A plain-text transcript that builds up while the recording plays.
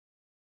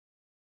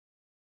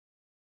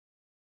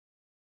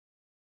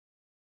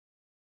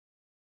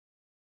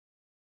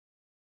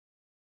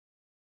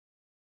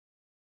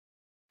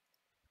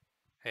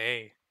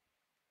Hey,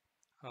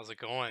 how's it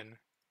going?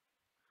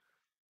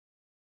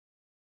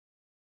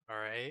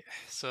 Alright,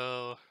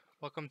 so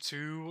welcome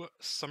to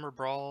Summer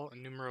Brawl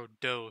numero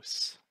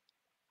dos.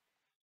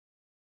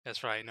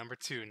 That's right, number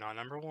two, not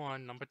number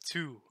one, number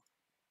two.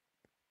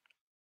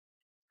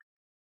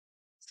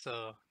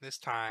 So this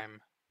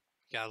time,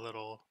 we got a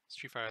little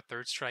Street Fighter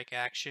Third Strike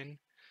action,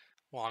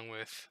 along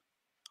with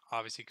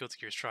obviously Guilty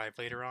Gear Strive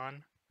later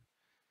on.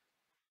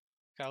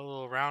 Got a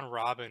little round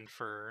robin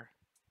for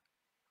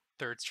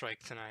Third Strike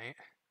tonight.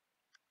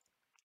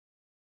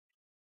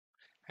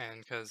 And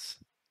because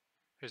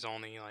there's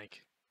only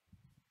like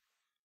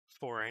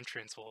 4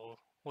 entrants, we'll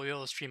be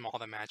able to stream all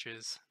the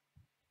matches.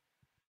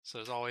 So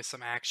there's always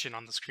some action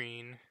on the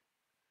screen.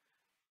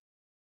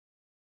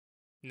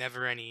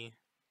 Never any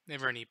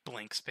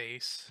blank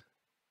space.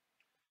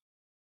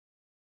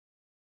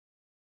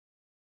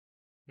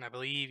 And I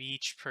believe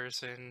each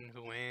person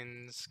who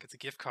wins gets a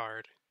gift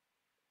card.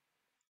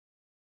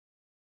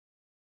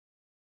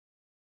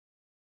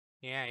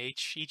 Yeah,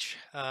 each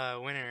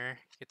winner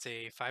gets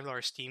a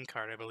 $5 Steam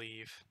card, I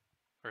believe,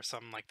 or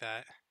something like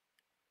that.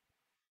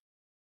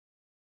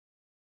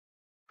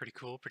 Pretty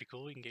cool, pretty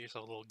cool. You can get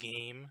yourself a little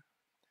game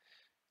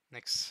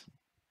next.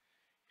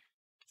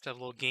 Have a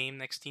little game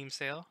next Steam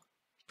sale.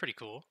 Pretty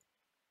cool.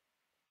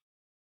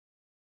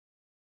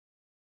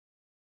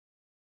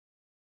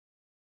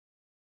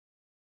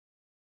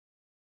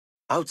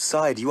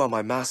 Outside you are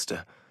my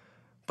master,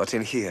 but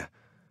in here,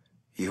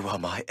 you are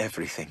my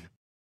everything.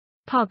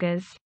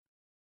 Poggers.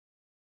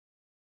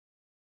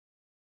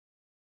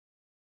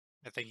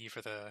 I thank you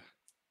for the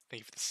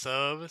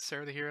sub,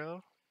 Sarah the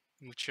Hero.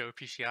 Mucho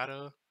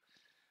appreciado.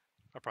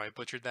 I probably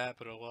butchered that,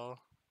 but oh well.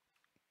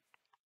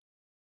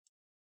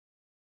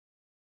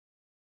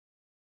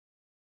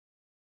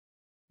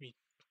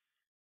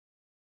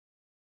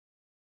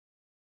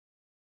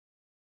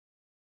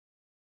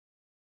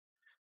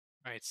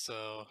 Alright,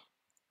 so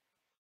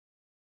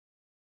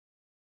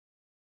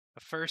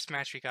the first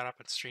match we got up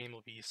on stream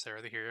will be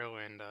Sarah the Hero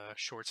and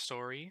Short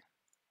Story.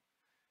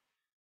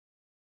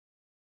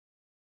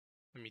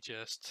 Let me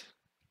just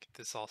get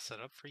this all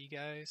set up for you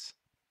guys.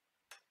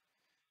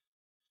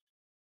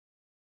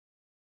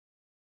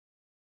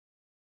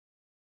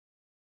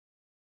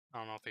 I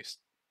don't know if they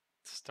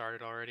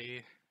started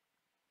already.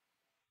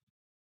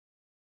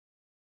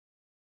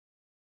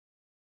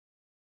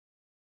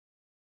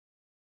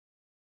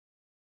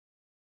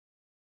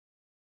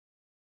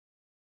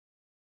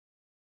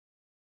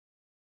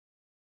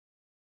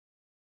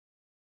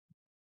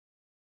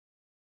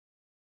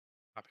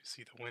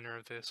 Obviously the winner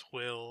of this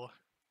will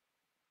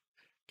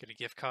get a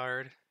gift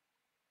card.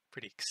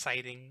 Pretty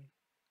exciting.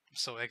 I'm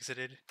so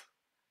exited.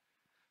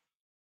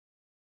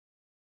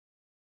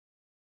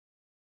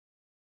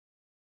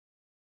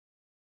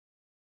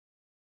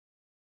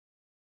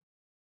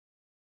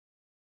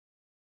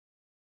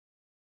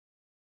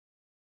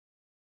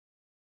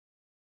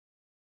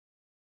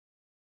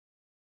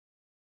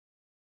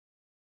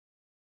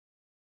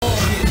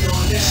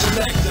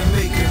 Select to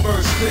make it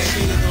first pick.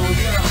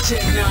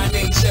 10, 9,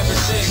 8, 7,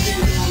 6.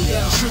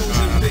 Choose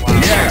and pick the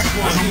next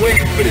one. I'm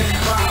waiting for this.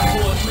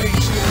 5, 4, 3,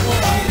 2,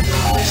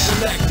 1.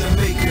 Select to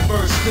make it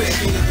first pick.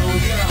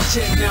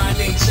 10, 9,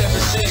 8, 7,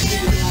 6.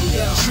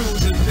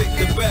 Choose and pick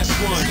the best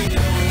one.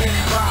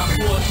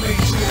 5, 4, 3,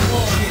 2,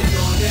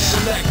 1.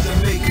 Select to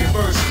make it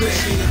first pick.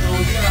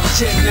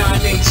 10,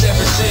 9, 8,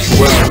 7, 6.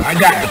 Well, I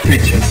got the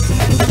picture.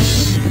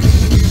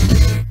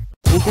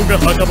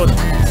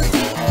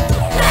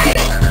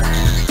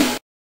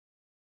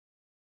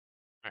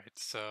 Alright,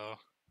 so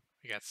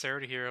we got Sarah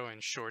the Hero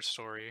and Short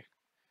Story.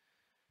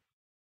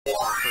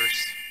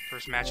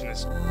 First match in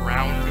this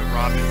round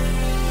robin.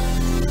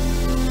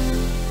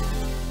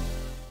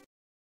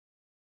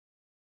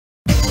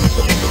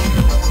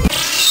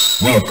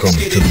 Welcome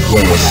to the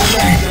world of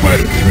Street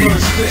Fighter 3.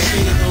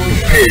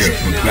 Prepare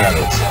for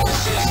battle.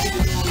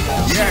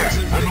 Yeah,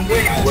 I've been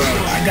waiting. Well,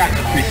 I got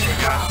the picture.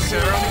 Got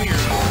Sarah the Hero.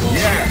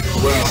 Yeah,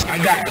 well, I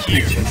got the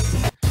picture.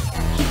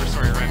 Short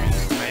Story Remy.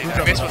 I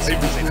guess what's safe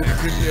to say there.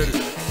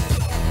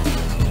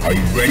 Are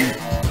you ready?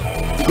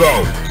 Go!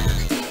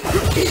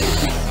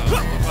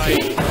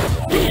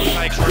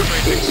 Like Short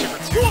Story picks Super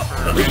 2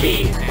 for Remy,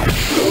 and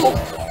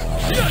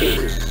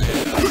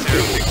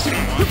Sarah picks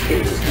Super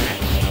 1.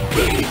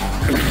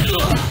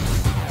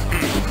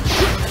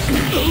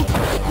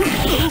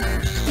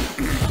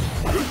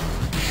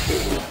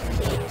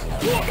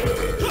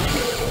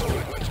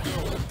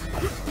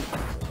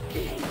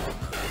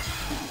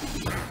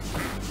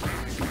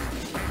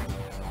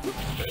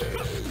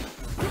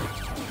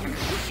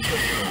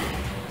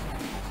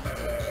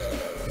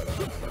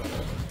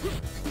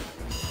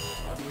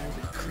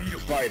 Clear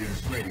fighters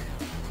ready.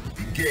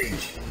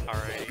 Engage.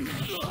 Alright.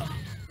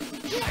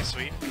 Nice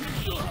sweep.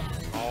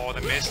 Oh,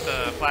 they missed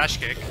the flash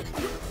kick.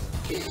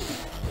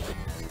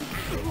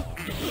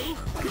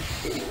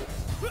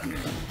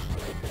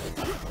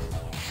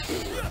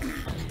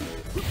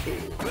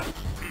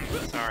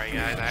 Sorry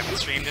guys, I haven't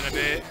streamed in a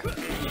bit.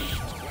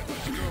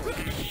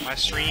 My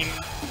stream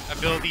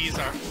abilities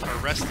are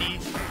rusty.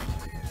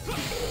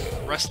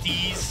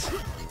 Rusty's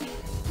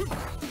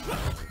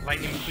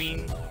Lightning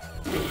Queen.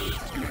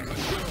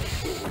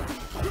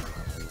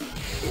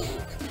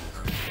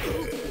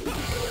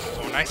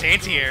 Oh, nice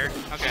anti-air.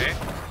 Okay.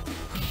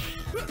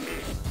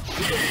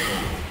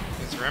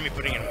 It's Remy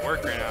putting in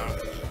work right now.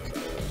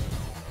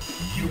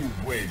 You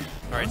win.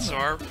 Alright, so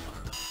our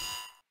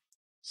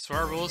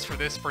rules for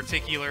this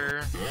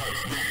particular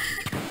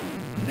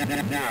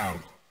Now,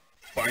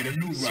 find a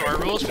new So our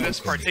rules for this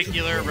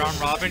particular round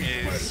robin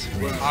is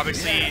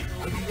obviously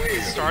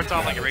starts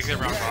off like a regular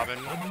round robin.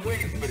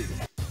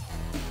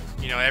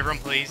 You know, everyone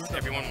plays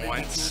everyone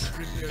once,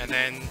 and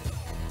then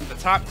the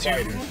top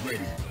two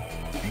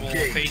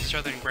will face each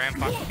other in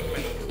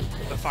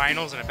the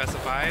finals in a best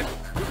of 5.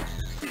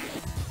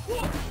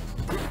 Oh,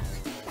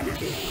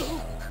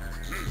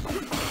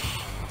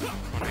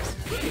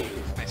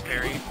 nice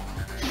parry.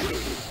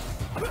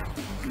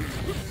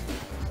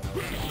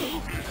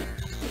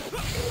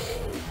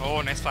 Oh,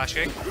 nice flash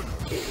kick.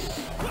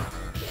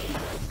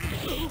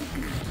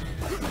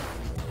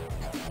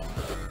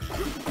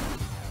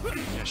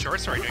 Yeah, Short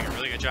Story doing a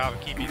really good job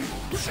of keeping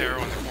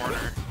Sarah in the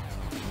corner.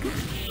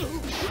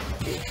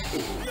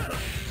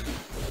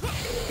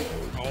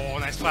 Oh,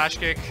 nice flash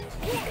kick.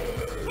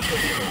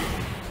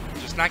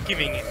 Just not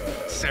giving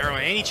Sarah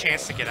any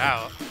chance to get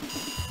out.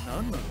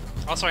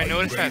 Also, I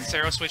noticed that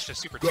Sarah switched to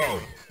Super 2.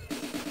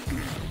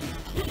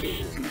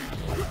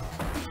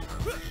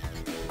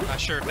 Not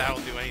sure if that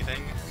will do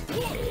anything.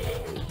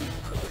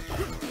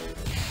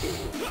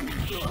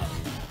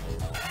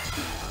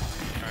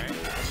 Alright.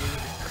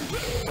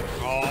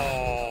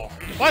 Oh.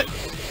 What?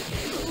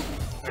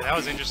 Wait, that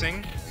was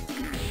interesting.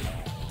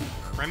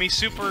 Remy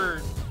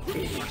super...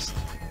 The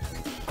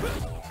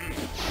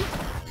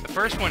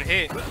first one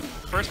hit.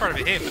 The first part of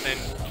it hit, but then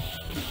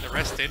the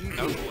rest didn't.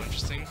 That was a little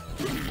interesting.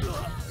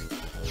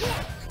 Okay.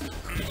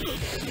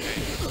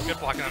 Good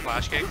blocking the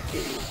flash kick.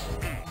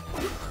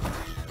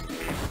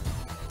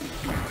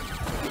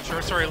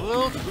 Short Story, a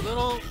little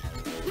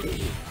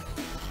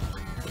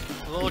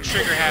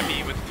trigger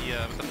happy with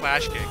the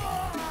flash kick.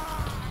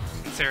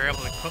 And Sarah able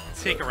to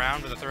take a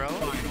round with a throw.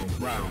 Final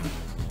round.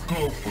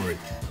 Go for it.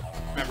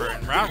 Remember,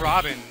 in round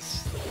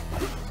robins,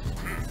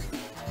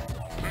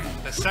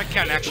 the set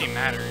count actually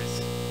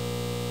matters.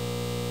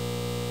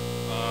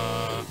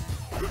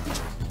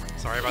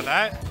 Sorry about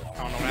that. I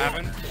don't know what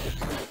happened.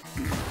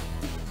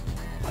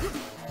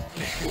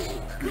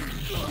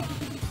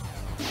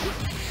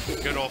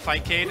 Good old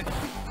fight, Cade.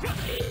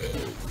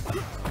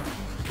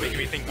 Making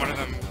me think one of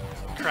them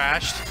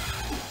crashed.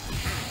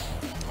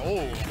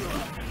 Oh.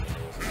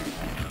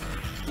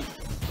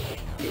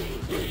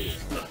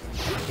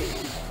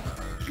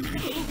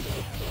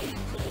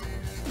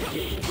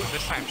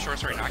 This time, Short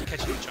Story not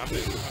catching the jumping.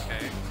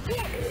 Okay.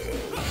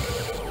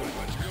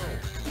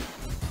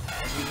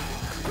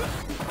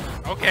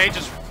 Okay,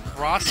 just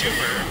raw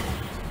super.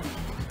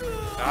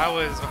 That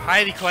was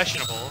highly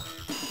questionable.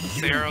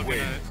 Sarah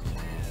gonna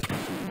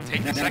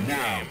take the second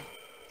game.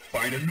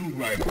 Find a new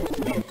rival.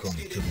 Welcome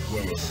to the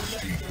world of the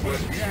street.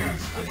 Prepare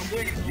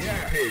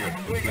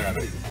for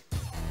battle.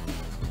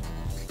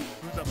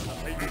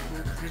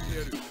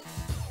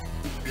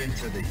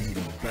 Into the heat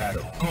of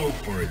battle. Go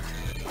for it.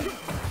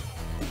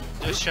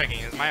 Just checking,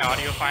 is my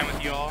audio fine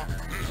with you all?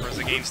 Or is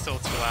the game still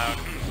too loud?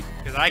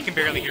 Because I can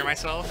barely hear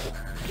myself.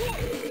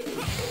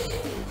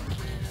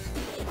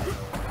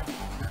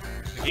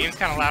 The game's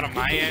kind of loud on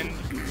my end.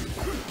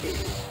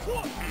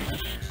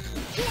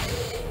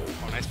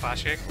 Oh, nice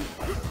flash kick.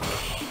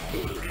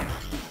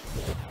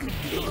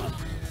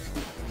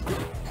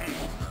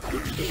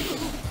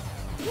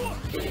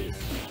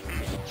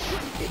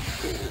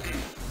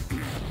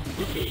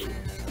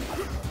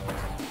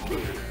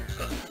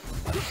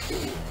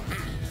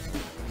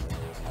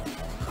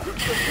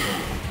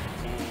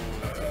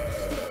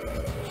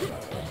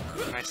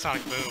 Nice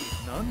sonic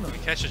boom. We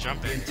catch a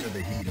jump in. Into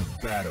the heat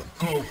of battle.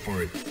 Go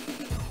for it.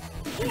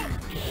 Oh.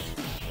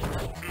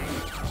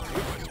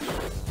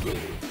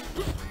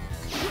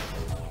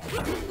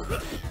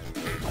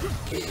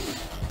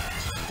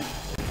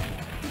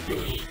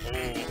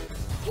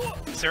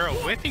 Sarah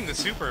whipping the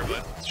super,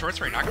 but Short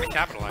Story not going to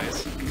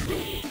capitalize.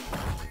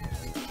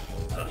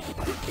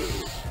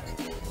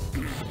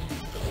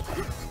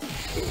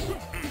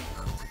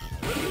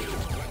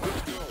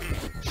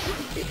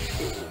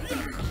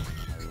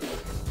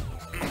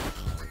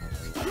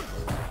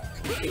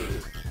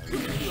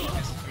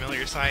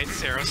 Familiar sight,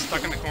 Sarah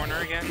stuck in the corner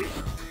again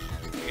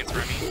against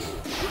Remy.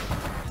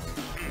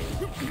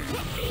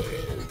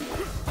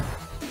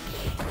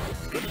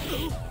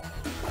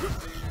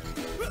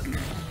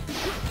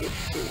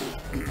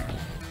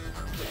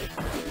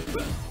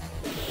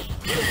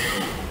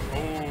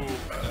 Oh,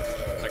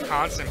 the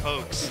constant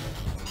pokes.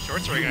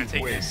 Short Story gonna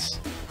take this.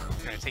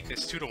 Gonna take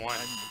this 2-1.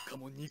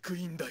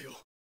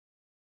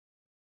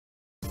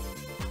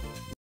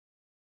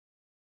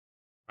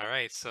 All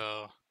right,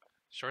 so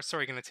Short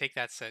Story gonna take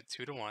that set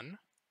 2-1.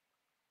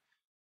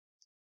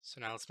 So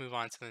now let's move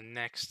on to the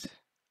next.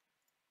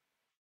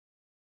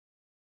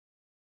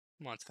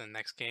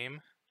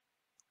 Game.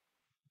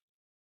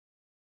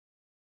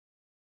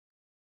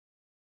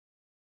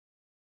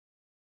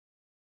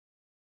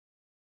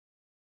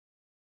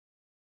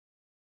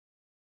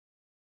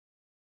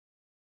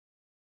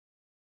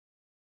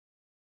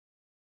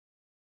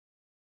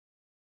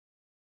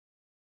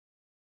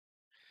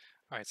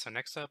 Alright, so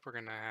next up we're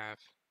gonna have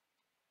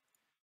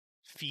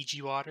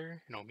Fiji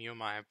water and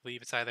Omiyomai. I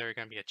believe it's either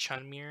gonna be a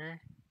Chun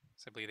mirror.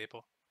 So I believe they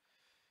both.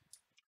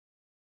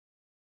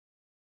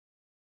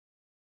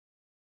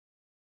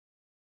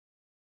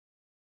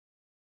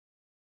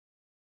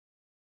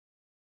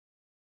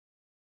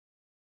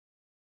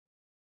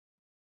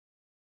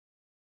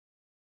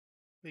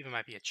 I believe it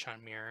might be a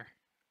Chun mirror.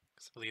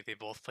 Because I believe they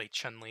both play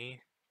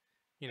Chun-Li.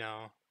 You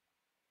know,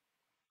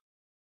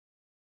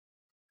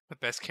 the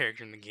best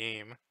character in the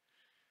game.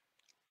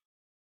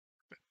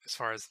 As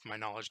far as my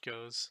knowledge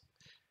goes.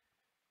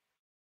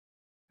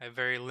 I have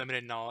very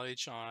limited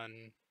knowledge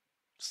on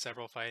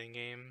several fighting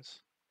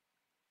games.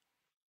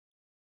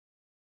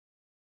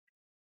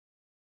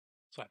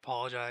 So I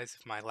apologize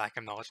if my lack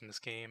of knowledge in this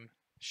game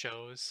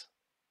shows.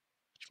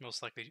 Which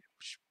most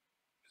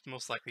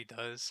likely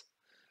does.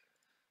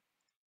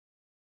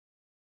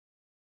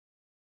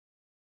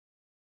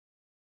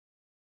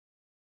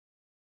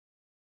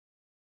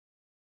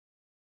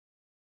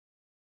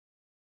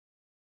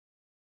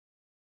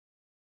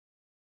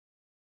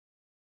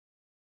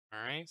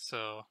 Alright,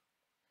 so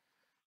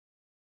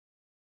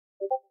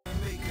Welcome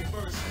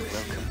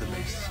the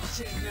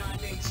moose.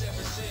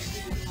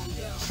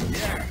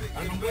 Yeah,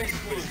 I'm waiting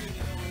for you.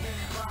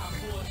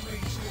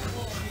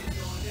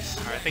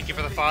 alright, thank you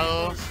for the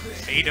follow,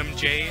 Adam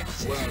J.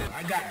 Well,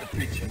 I got the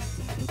picture.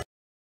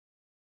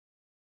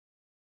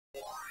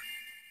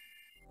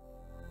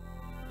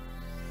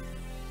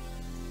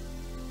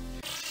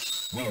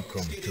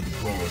 Welcome to the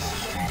Brawl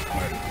Street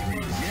Fighter 3.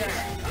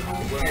 Yeah, I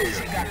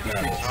got the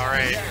picture.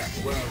 Alright,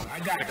 Well, I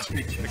got the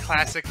picture. the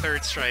classic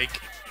third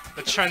strike,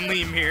 the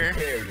Chun-Li mirror.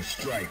 Prepare to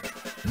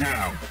strike.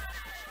 Now.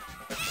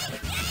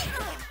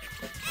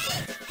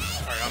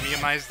 Alright,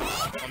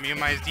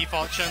 Omiyomai's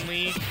default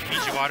Chun-Li,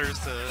 Fiji Water's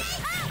the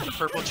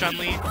purple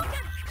Chun-Li. You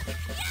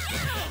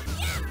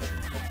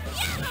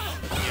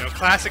know,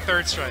 classic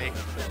third strike.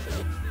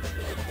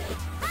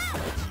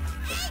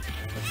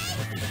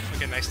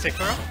 Look at nice tick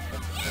throw.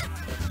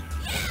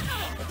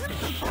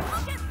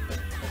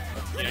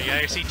 You know, you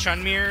either see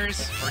Chun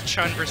mirrors or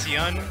Chun versus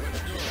Yun.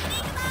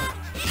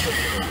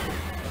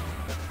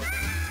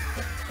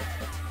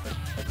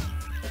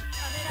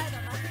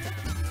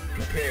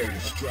 Prepare to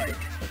strike.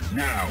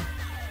 Now.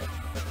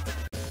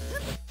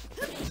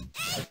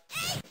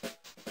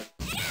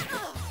 The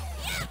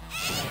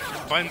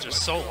buttons are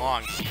so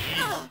long.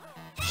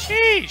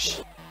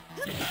 Sheesh!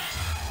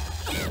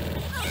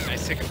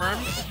 Nice tick confirm.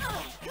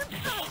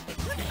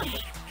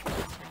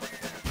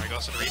 Alright,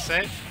 goes to the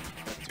reset.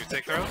 2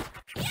 tick throw.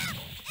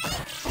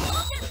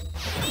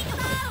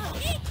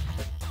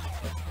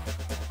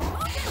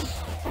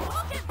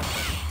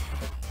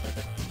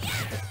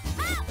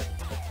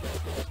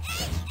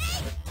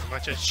 A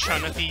bunch of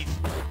Chun-Li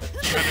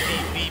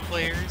V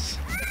players.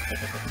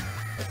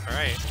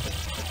 Alright.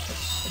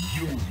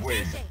 You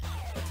win.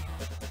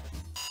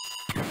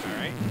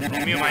 Alright. Now,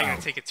 Omiyomai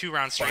gonna take a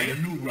 2-round find straight.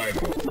 a new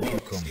rival.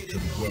 Welcome to the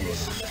world of the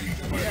Street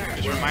Fighter.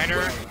 Just a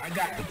reminder, I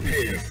got the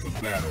pair for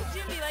battle.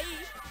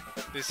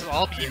 this will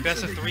all be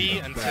best of 3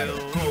 until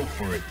Go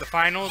for it. the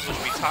finals, which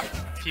will be top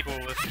people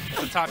with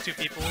the top 2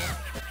 people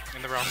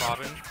in the round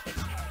robin.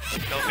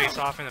 They'll face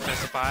off in the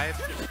best of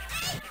 5.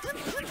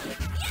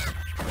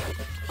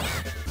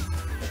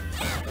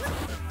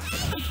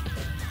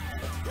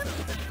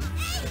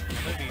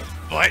 Look at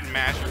these button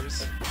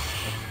mashers.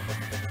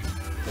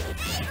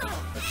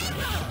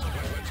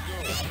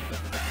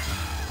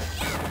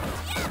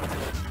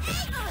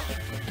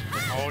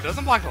 Oh, it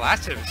doesn't block the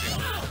last hit.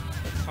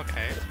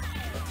 Okay.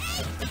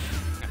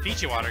 Now,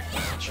 Fiji Water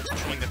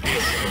controlling the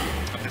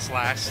pace of this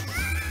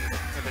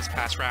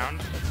past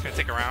round. Gonna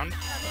take a round.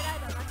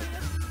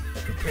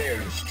 Prepare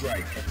to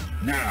strike.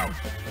 Now.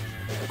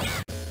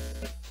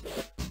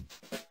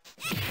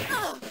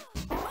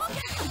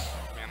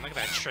 Man, look at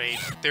that trade.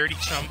 30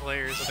 Chum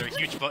players with their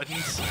huge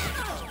buttons.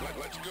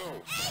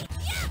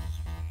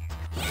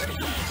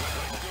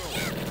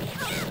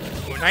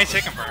 Ooh, nice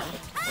hit confirm.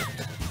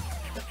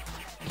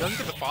 Doesn't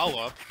get the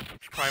follow-up.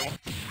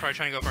 Probably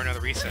trying to go for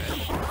another reset.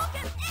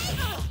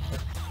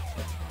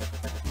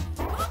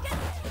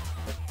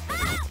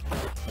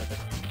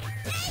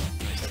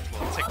 Nice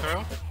little tick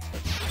throw.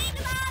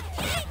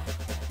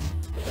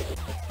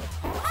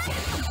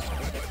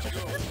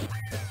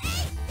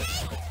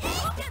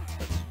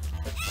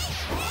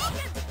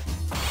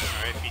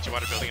 Alright, Fiji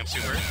Water building up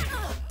super.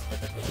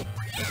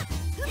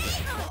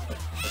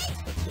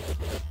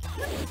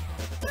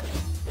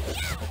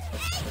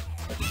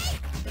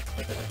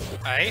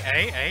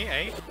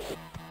 Hey. Man,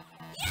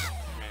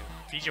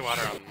 Fiji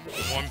Water on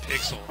 1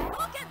 pixel.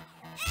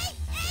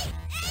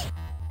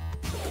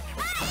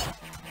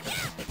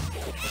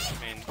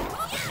 Man,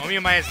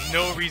 Omiyomai has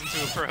no reason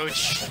to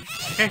approach.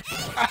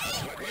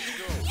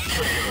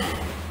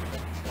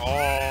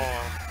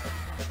 Oh.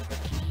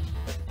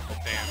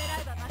 Damn.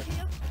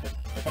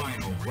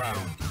 Final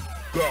round.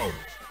 Go.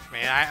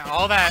 Man,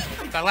 all that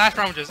last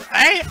round was just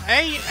hey.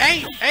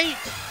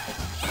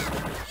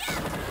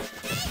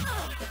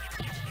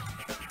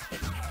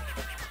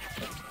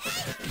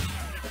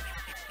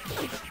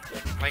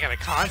 Like at a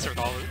concert with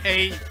all the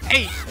hey.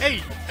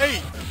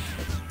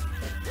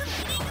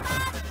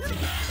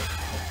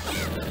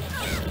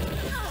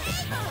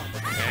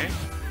 Okay,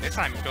 this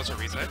time it goes for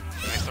reset.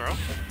 Nice throw.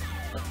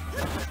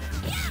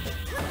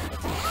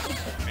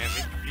 Man,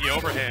 the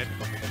overhead.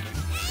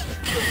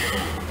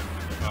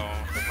 Oh,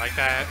 like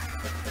that.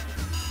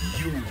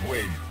 You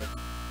win.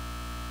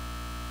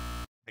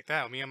 Like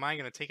that. Me and mine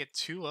gonna take it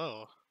too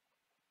low.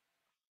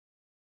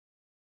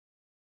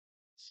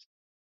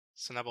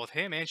 So now both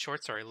him and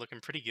Short Story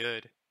looking pretty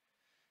good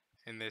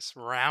in this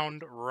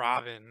round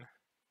robin.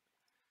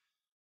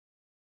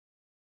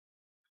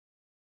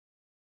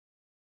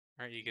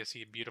 Alright, you can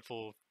see a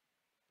beautiful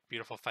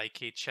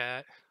Fightcade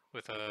chat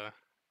with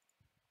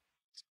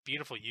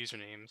beautiful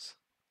usernames.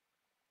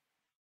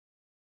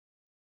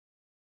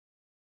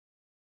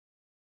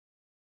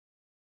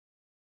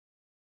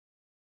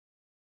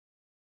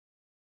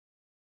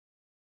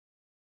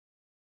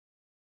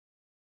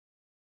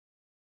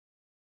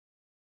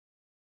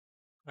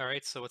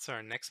 Alright, so what's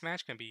our next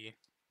match gonna be?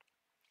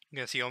 I'm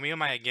gonna see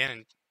Omiyamai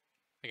again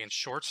against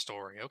Short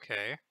Story,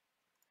 okay.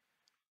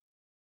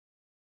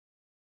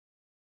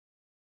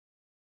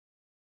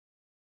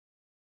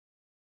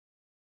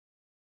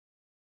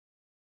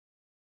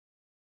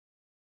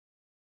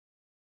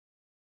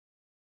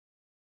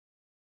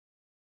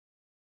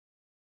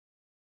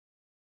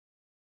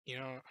 You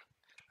know,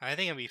 I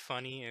think it'd be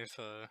funny if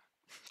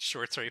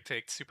Short Story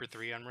picked Super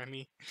 3 on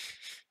Remy.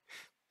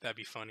 That'd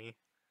be funny,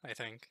 I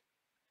think.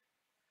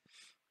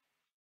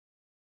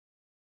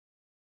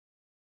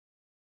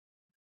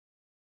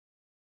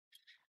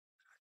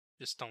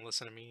 Just don't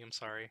listen to me, I'm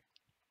sorry.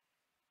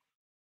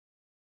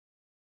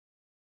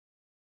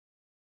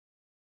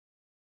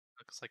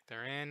 Looks like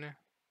they're in.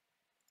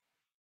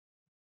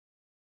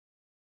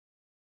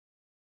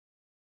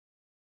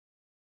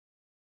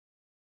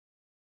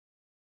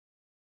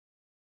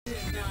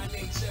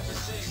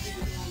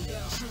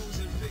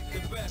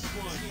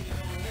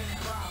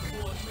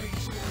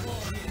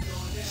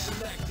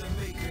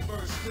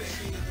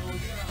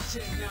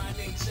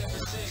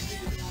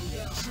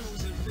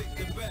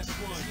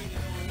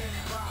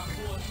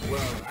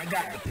 Well, I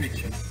got the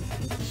picture.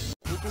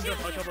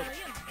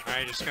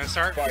 Alright, just gonna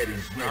start.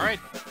 Fighters ready. Alright.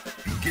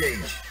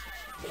 Engage.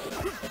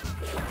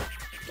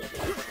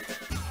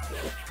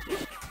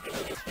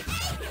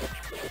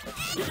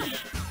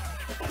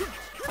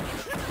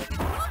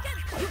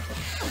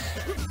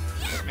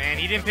 Man,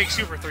 he didn't pick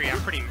Super 3. I'm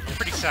pretty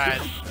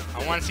sad.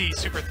 I want to see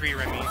Super 3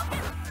 Remy.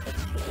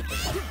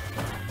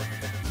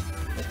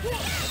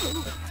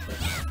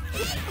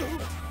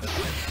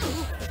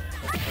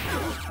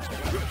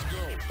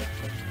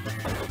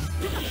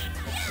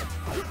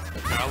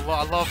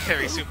 I love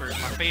Perry Super. It's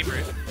my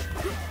favorite.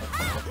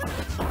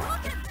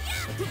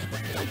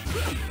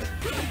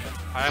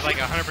 I have like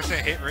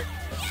 100% hit rate.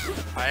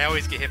 I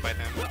always get hit by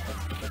them.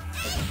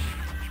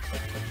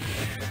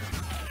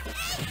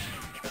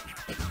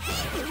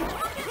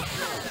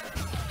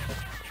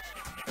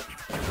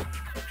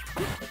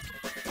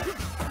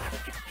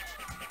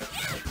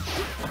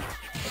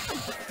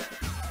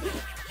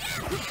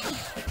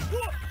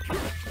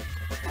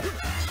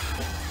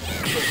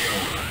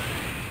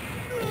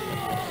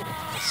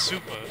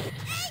 Super.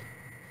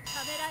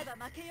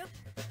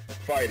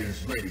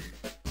 Fighters ready.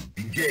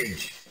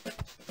 Engage.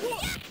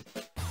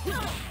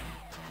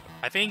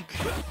 I think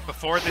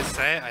before this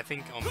set, I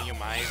think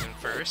Omiyamai is in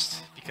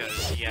first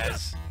because he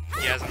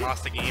hasn't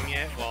lost a game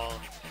yet. While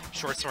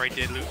Short Story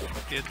did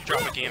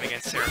drop a game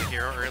against Sarah the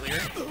Hero earlier.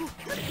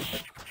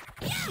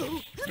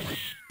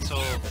 So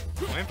a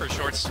win for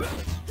Short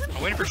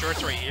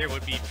Story here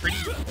would be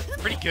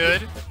pretty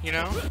good, you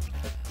know.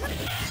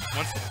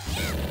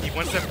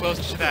 One step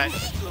closer to that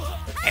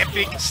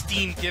epic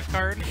Steam gift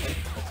card.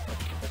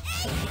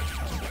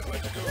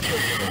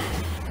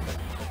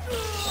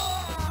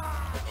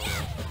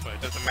 But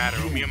it doesn't matter.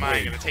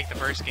 Omiyamai gonna take the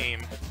first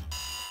game.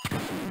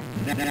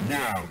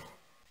 Now,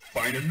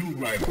 find a new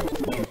rival.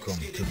 Welcome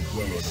to the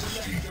world of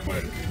Street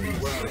Fighter 3.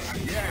 Well,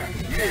 yeah,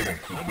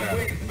 I'm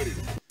waiting for this.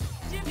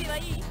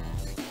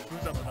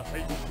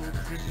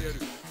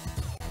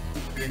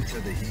 Into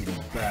the heat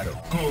of battle.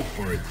 Go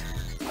for it.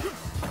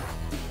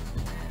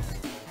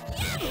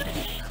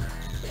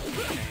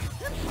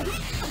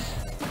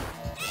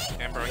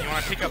 Damn, bro, you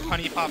wanna pick up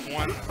Honey Pop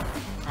 1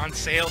 on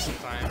sale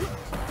sometime.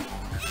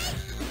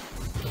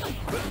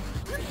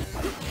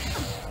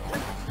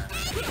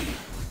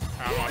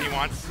 I don't know, he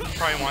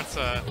probably wants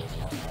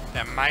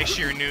that My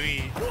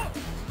Shiranui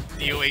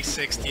DOA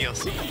 6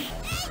 DLC.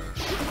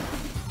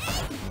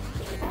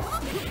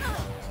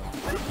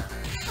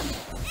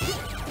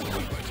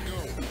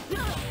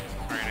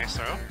 Alright, nice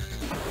throw.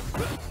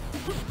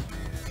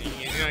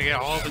 He's gonna get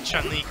all the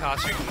Chun-Li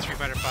costumes in Street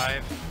Fighter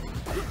 5.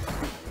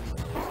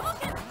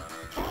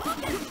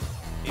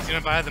 He's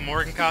gonna buy the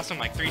Morgan costume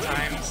like 3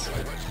 times.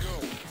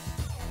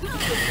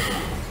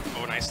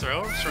 Oh, nice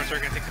throw. Short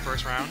Story gonna take the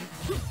first round.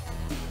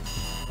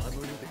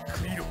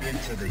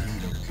 Into the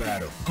heat of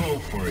battle. Go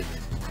for it.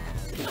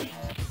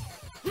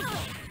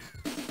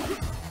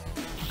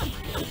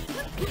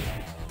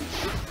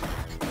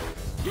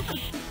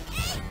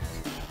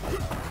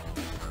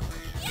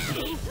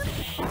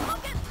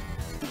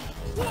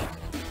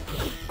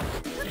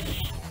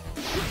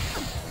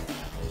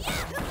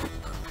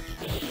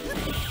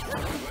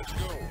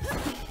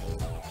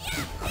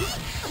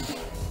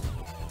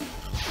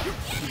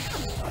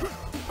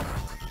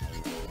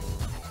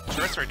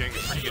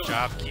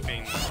 job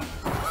keeping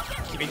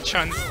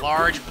Chun's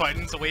large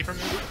buttons away from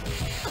him.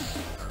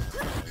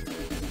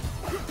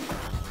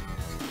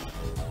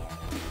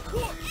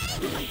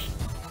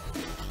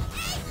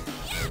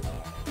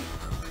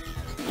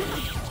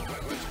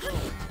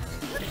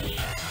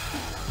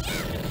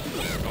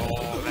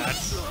 Oh,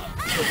 that's...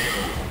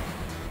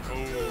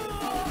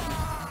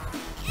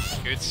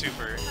 Oh. Good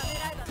super.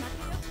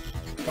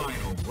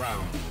 Final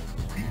round.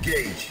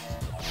 Engage.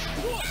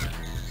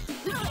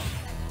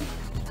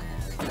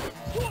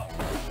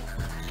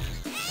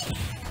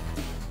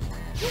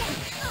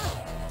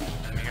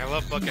 I mean, I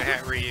love Bucket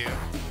Hat Ryu.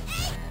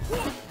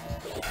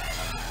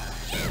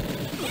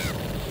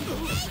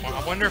 Well,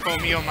 I wonder if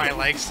Omio might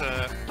likes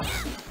what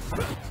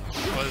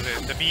is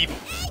it? The B,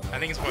 I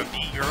think it's what,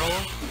 B-Girl?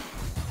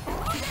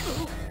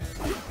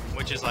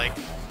 Which is like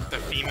the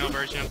female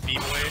version of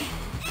B-Boy.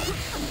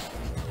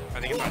 I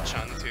think it's on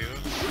Chun too.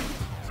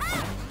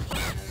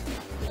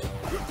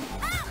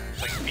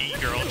 It's like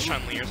B-Girl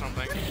Chun-Li or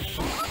something.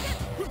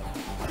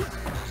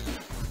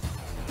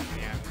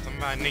 Yeah, something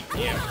about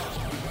nickname.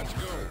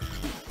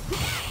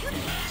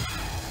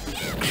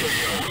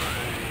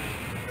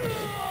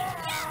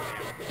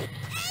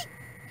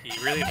 He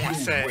really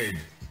wants that.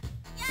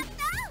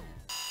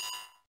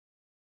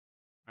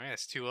 Alright,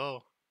 that's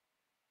 2-0.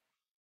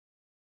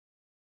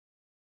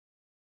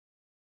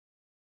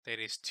 That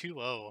is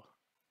 2-0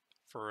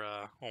 for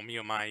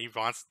Omiyomai.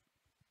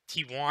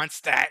 He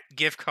wants that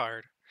gift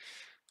card.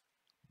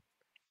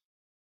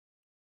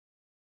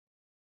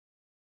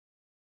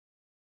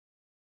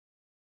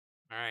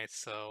 Alright,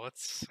 so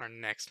what's our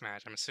next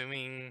match? I'm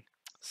assuming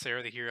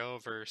Sarah the Hero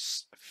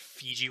versus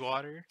Fiji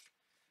Water,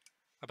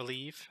 I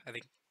believe. I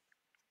think.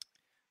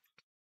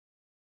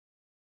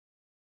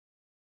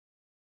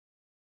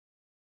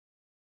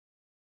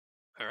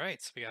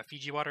 Alright, so we got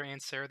Fiji Water and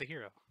Sarah the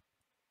Hero.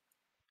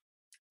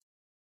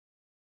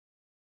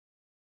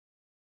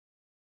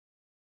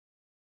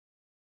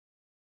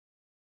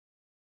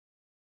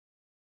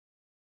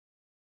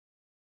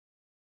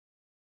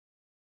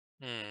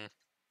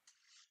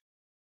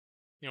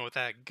 You know, with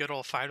that good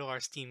old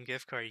 $5 Steam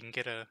gift card, you can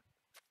get a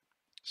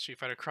Street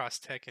Fighter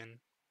Cross Tekken.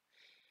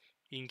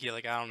 You can get,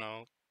 like, I don't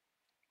know,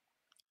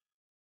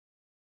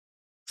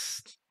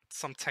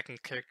 some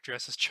Tekken character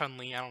dressed as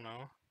Chun-Li, I don't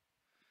know. I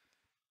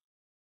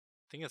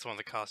think that's one of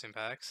the costume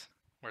packs,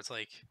 where it's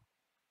like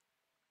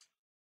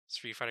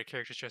Street Fighter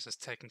characters dressed as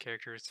Tekken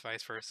characters,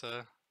 vice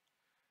versa.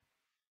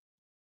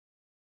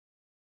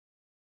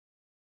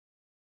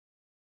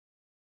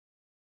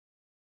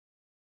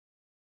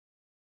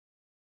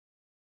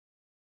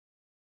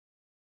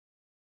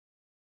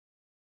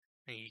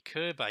 And you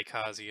could buy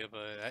Kazuya,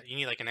 but you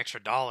need like an extra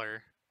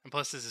 $1. And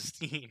plus this is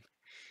Steam.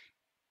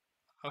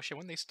 Oh shit,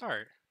 when they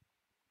start?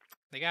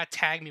 They gotta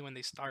tag me when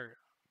they start.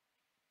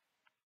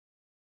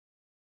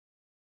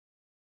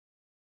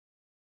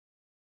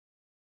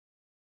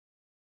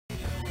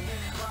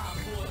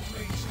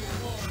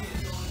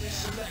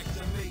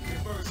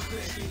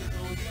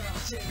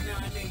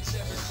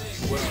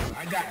 Well,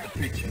 I got the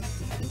picture.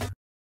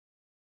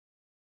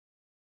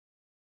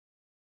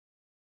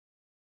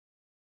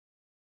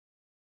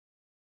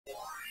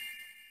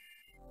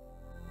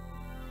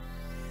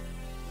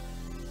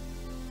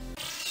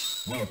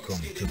 Welcome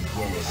to the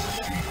world of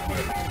Street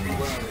Fighter 3.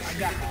 I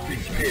got the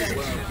picture.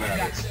 I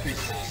got the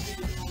picture.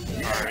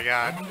 Alright, we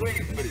got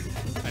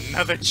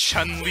another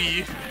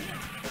Chun-Li.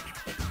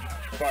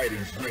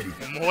 Fighting's ready.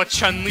 More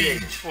Chun-Li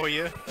for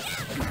you.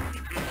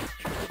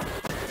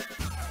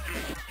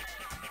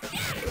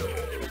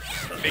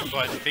 Big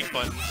button, big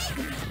button.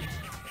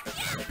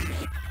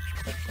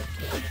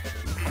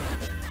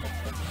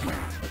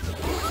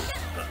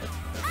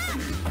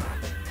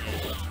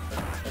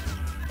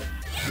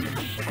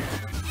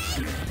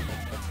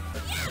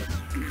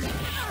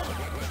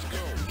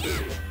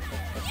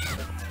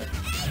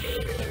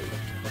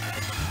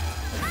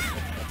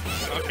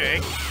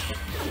 Okay.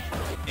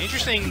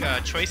 Interesting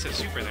choice of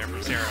super there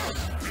from Zero.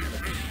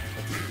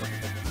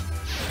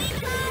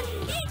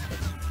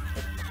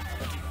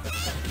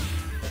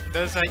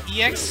 Does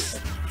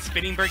EX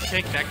Spinning Bird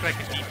kick act like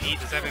a DP?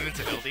 Does that have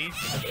invincibility?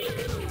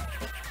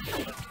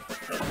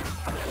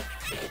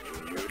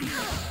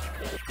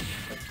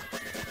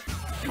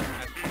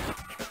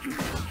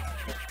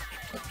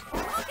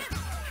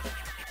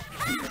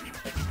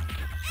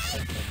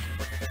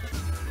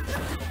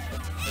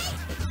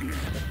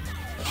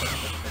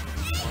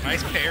 Oh,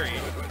 nice parry.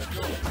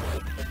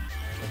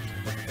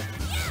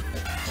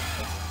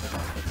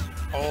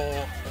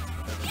 Oh.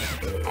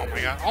 Oh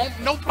my god. Oh,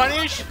 no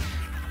punish!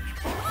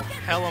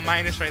 Hella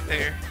minus right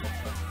there.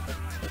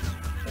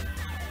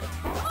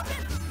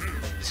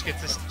 Just get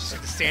the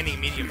standing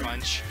medium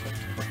punch.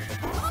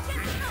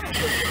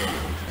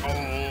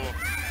 Oh.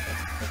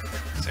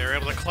 So they were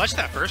able to clutch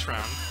that first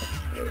round.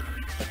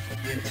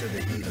 Into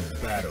the heat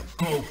of battle.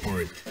 Go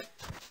for it.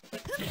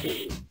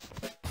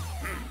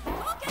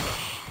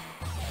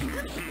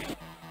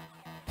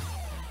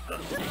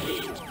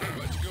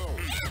 Let's go.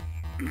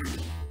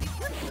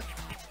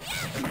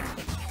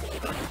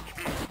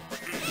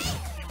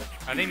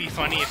 I think it'd be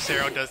funny if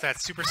Zero does that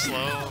super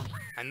slow.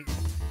 And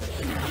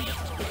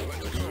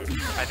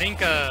I think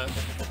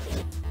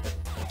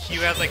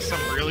Q has like some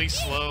really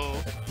slow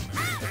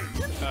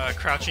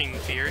crouching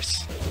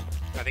fierce.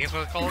 I think that's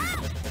what it's called.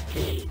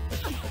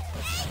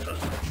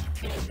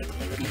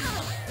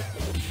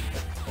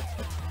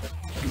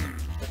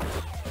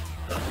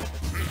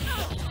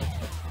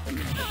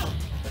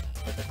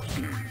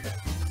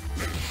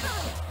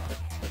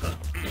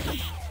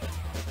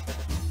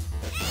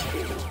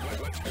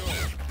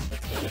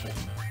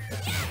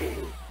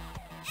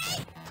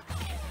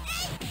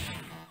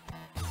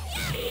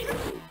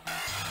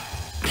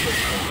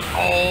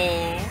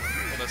 Oh,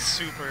 what a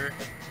super.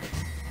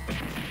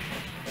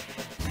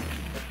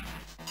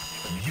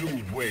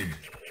 You win.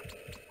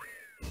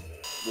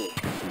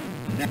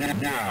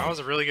 That Now, was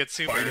a really good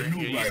super. find a You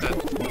new used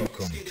rival. that.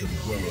 Welcome to the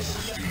Dweller of the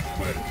Street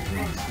Fighter 3.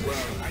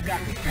 Well, I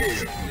got prepared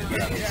for the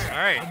battle.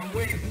 Alright. I've been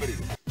waiting for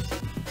this.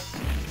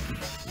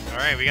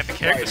 Alright, we got the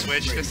character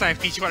switch. This time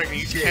Peachy Water can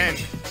use Ken.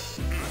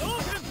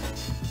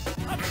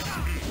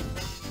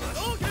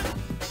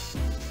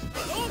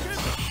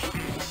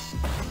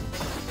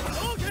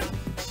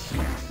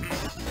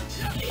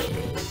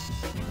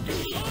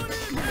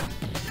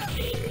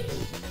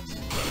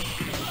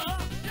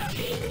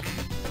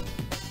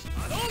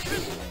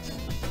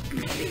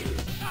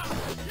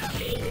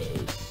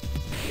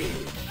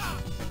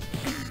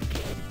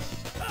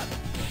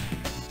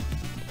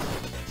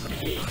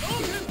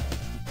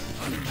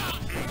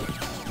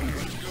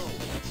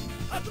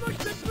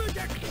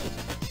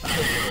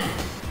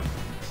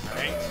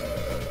 Alright.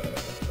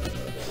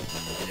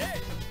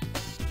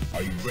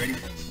 Are you ready?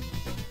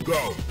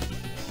 Go!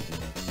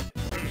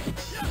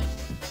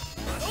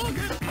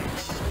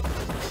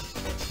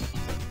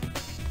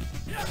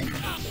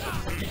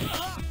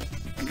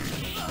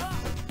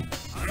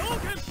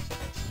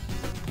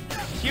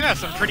 Q has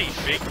some pretty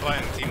big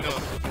buttons, even though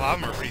a lot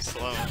of them are pretty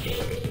slow.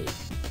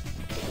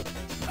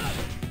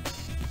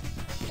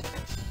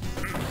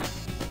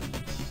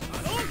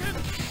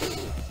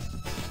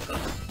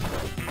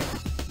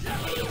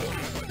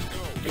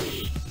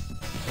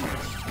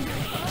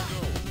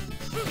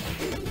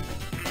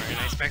 Alright,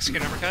 nice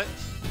Mexican uppercut.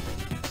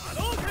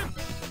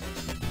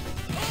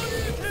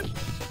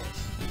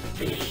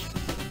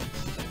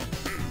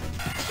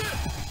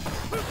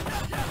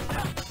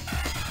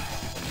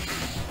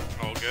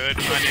 Oh, good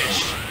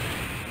punish.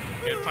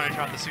 Good punish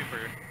off the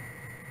super.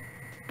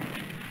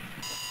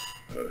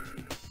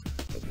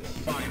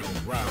 Final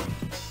round.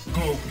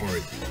 Go for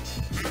it.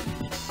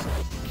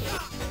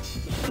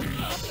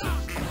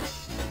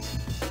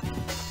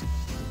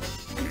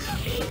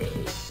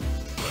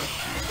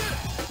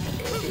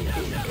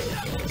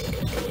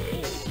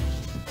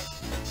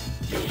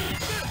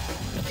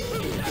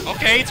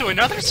 Okay, to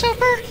another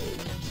super?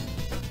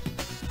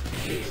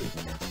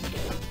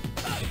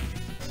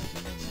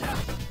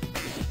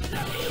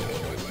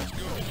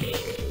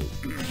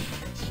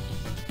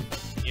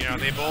 You know,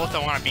 they both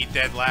don't want to be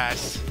dead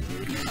last.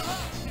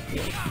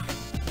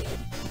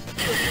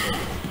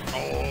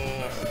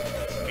 Oh,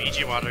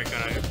 Fiji Water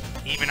gonna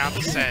even out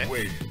the set.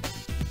 Win.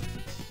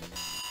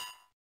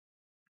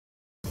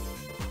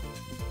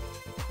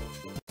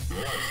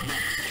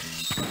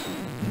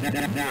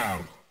 Now,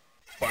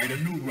 find a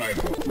new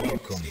rival.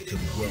 Welcome to the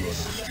Dweller of the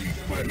Street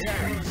Fighter 3.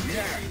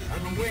 Yeah,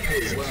 I've been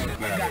waiting. Well,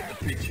 I got the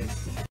picture.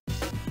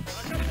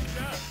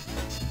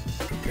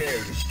 Prepare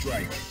to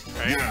strike.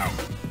 Right. Now.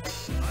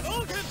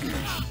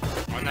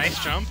 Oh, nice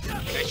jump.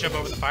 Nice jump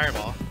over the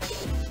fireball.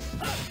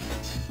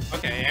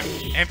 Okay,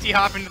 empty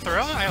hop into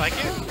throw. I like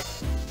it.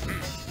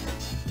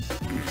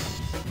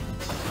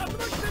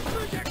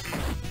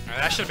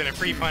 That should have been a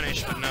free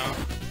punish, but no.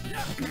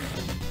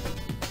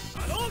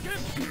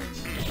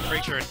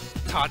 Pretty sure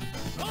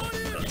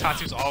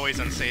Tatsu's always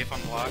unsafe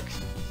on block.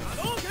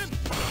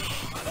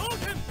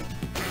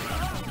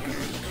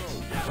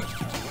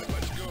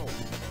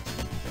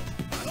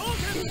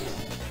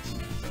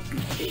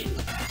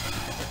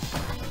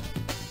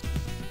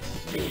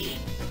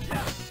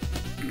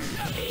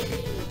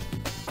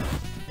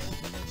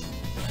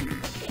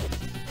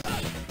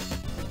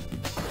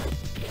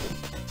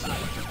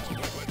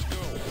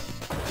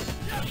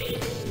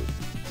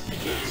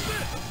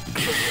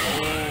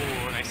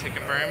 Oh, nice hit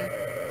confirm.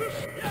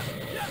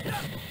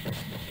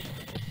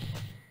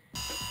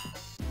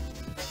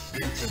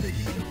 Into the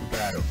heat of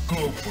battle.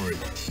 Go for it.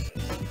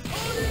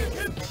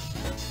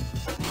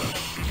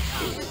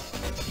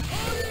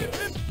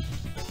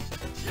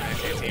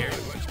 Nice hits here.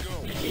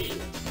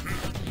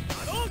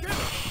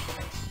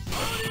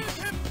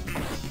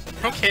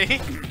 Okay.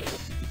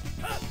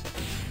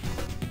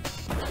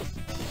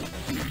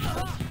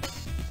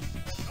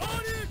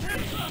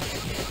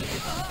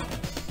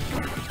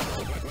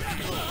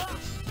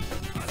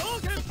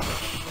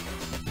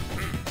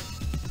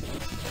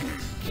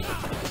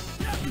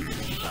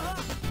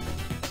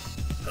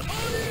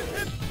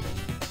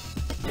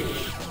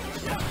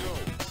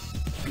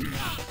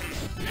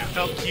 It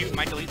felt cute,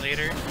 might delete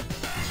later.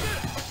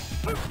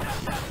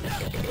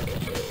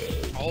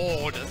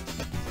 Oh,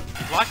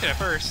 he blocked it at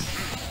first.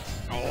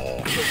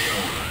 Oh.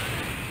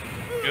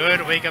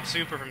 Good wake up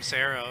super from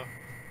Sero.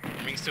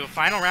 Brings to a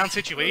final round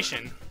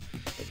situation.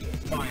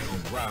 Final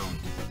round.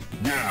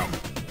 Now.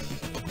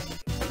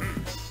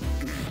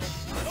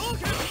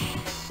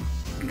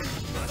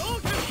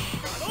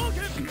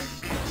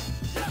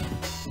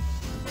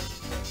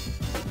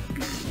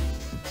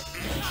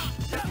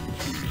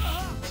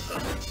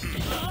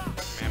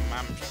 Man,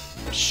 I'm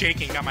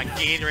shaking, got my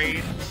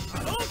Gatorade.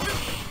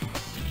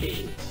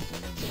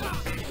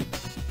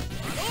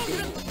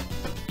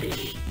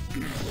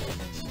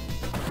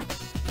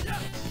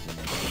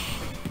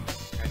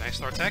 Okay, nice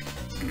start tech.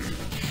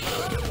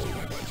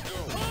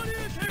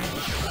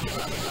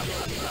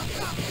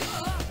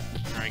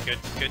 Alright,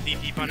 good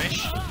DP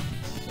punish.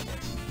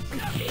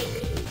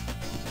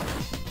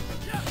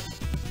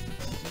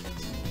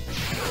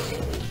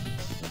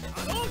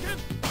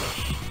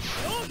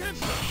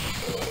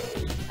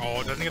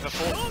 Oh, doesn't get the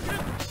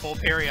full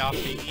parry off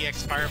the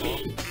EX Fireball.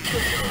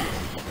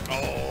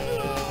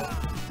 Oh.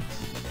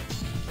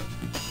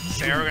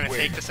 Sarah gonna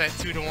take this at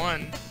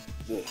 2-1.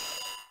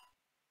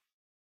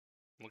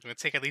 We're gonna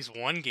take at least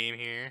one game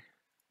here.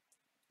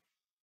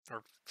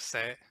 Or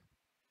set.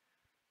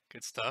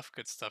 Good stuff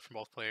from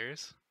both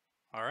players.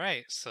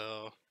 Alright,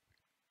 so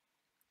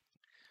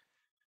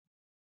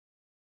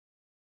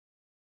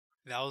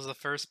that was the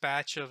first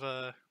batch of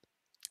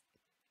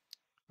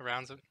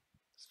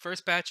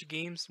first batch of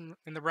games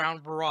in the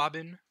round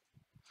robin.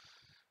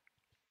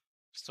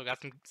 Still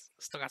got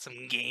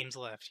some games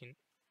left.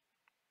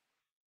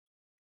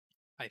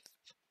 I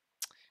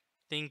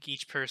think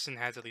each person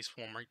has at least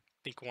one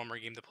more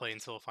game to play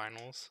until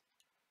finals,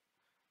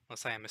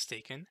 unless I am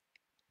mistaken.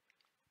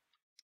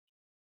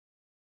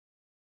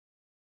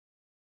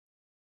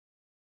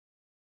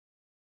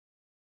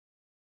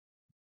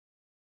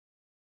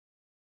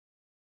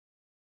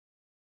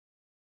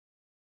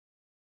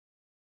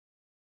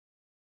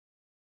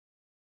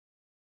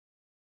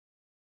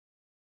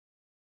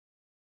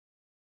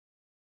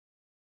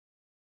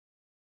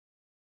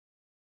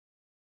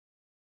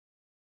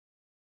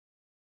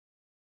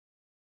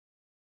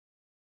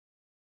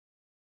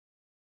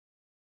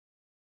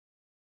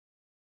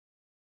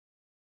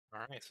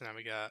 Alright, so now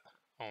we got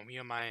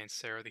Miyamai and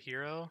Sarah the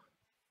hero.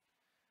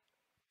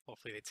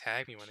 Hopefully they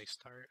tag me when they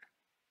start,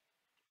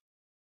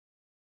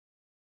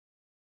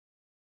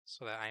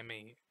 so that I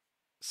may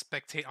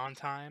spectate on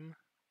time.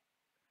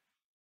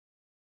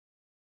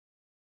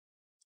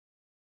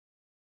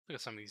 Look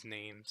at some of these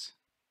names.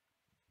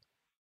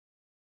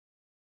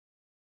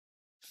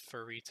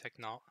 Very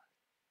technological.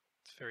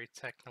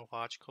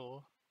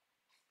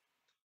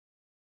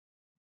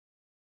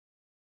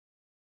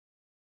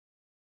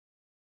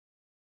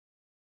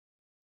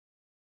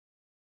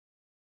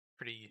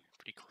 Pretty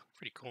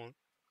cool,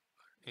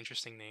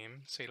 interesting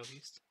name, to say the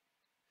least.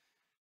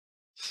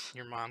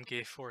 Your mom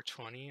gave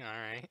 420. All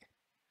right.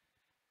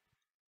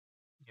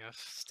 Yeah,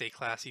 stay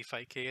classy,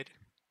 fight kid.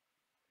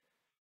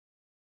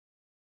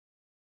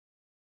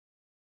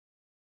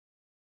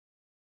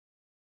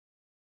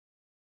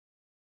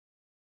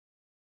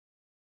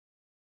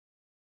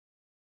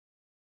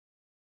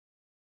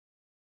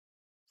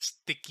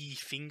 Sticky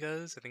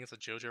fingers. I think it's a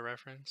JoJo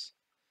reference.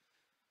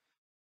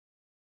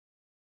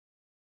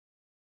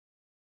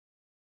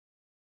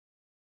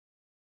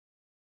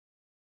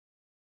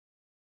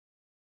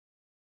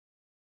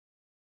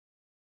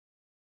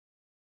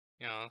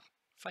 You know,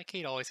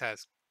 Fightcade always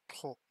has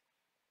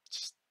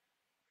just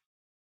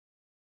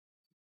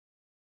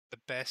the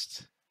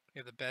best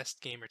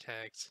gamer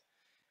tags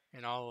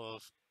in all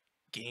of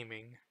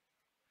gaming.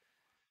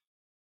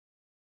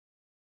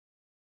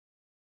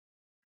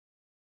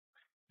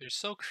 They're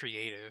so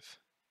creative.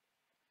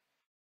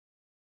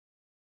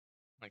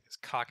 Like this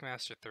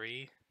Cockmaster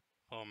 3.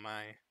 Oh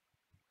my.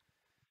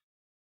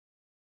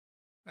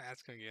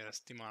 That's gonna get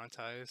us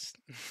demonetized.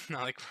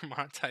 Not like we're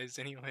monetized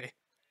anyway.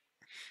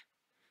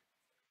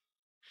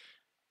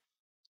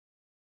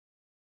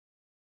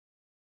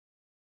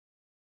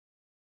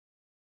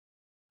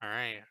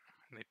 Alright.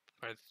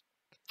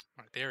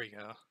 There we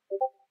go.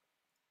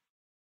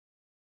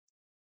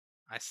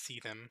 I see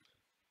them.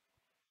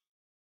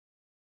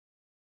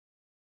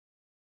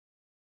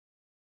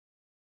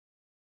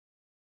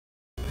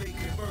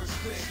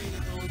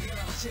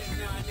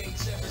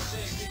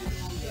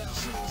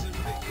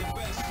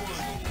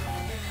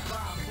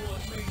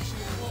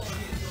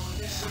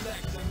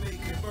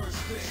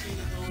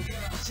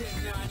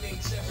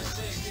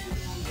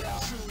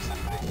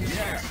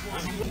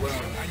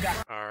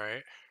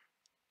 Alright.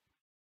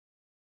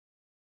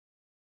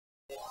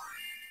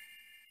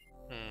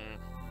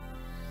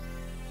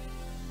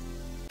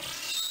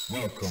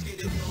 Welcome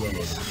to the world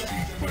of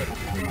Street Fighter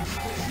 3.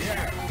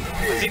 Yeah.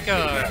 I think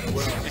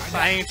if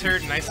I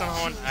entered and I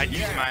somehow I'd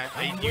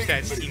use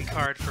that Steam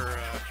card for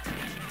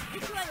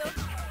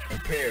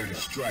Prepare to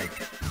strike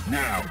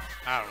now.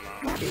 I don't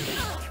know.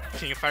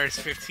 King of Fighters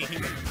 15.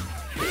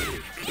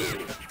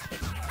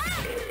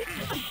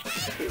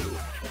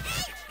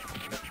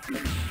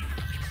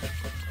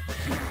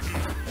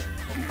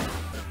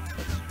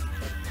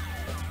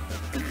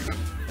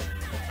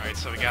 Alright,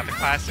 so we got got the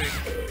classic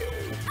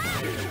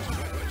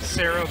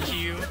Zero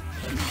Q.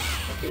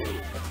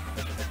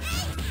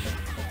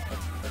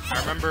 I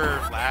remember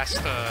last,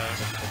 I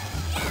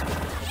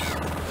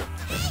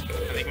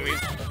think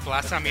the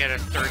last time we had a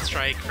third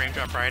strike Frame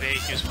Drop Friday,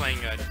 he was playing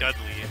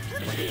Dudley. I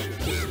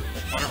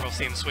wonder if we'll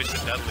see him switch to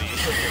Dudley.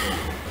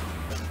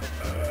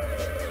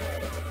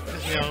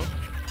 You know,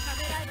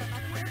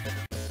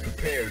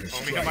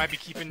 Omega might be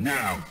keeping.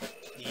 Now.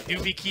 He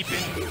do be keeping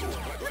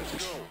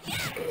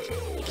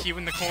Q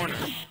in the corner.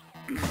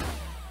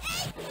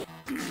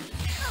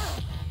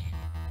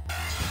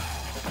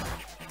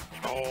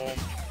 Oh.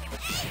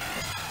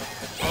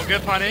 Oh,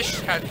 good punish.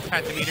 Had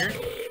the meter.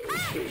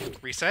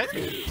 Reset.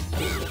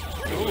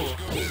 Ooh.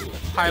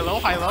 High low,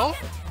 high low.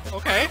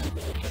 Okay.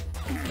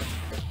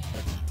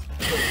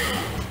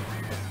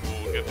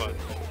 Ooh, good pun.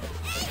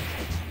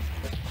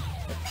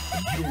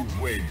 You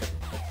win.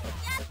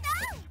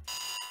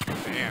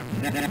 Damn.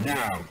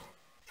 Now,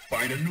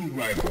 find a new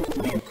rival.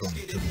 Welcome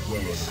to the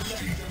world of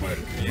Street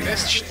Fighter. Yeah,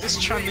 this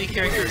Chun-Li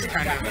character is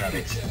kind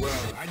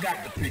Well, I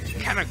got the picture.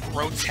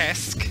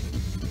 grotesque.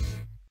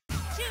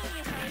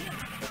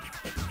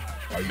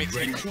 Are you Makes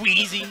ready? me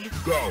queasy.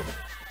 Go.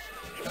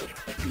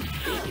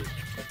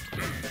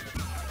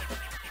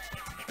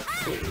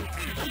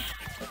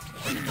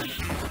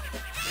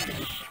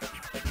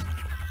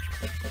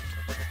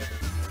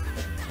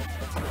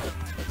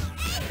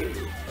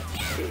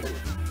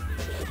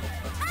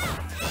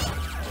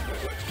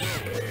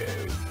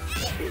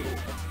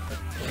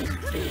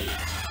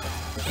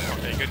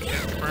 Okay, good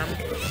confirm.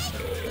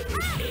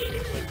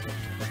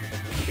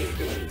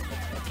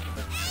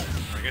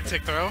 Alright, good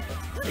tick throw.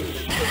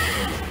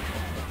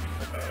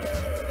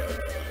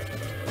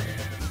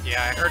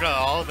 Yeah, I heard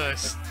all the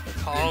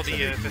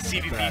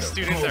CVP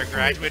students that are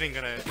graduating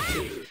gonna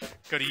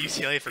go to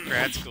UCLA for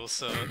grad school,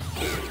 so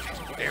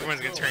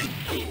everyone's gonna turn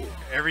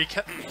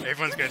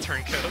everyone's gonna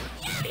turn coat.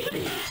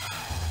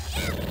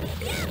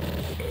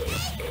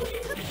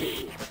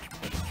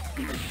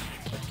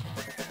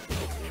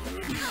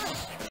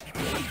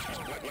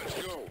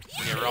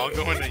 Yeah, we're all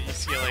going to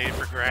UCLA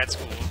for grad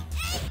school.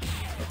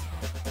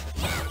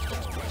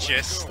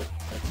 Just.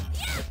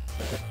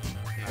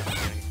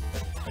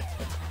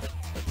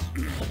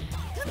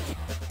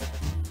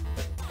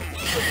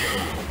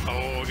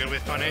 Oh, good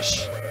with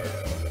punish.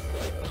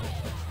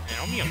 Man,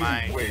 oh me am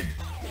I.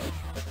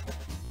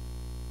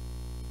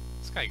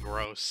 This guy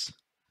gross.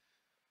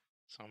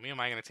 So me am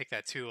I gonna take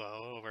that 2-0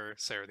 over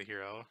Sarah the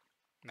Hero.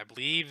 And I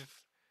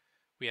believe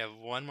we have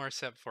one more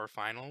set before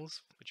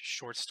finals, which is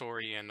short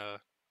story and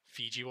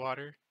Fiji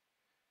water.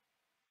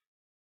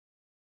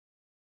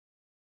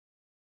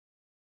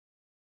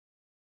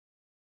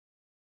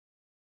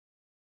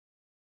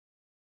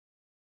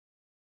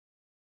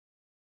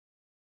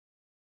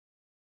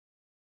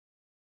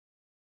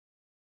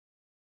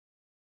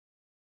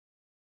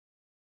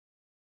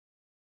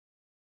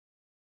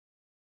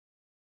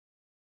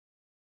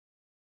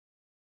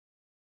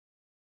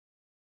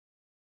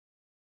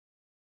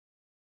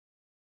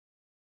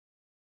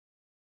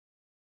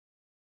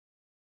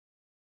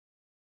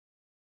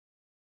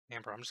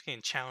 Man, bro, I'm just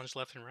getting challenged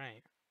left and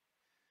right.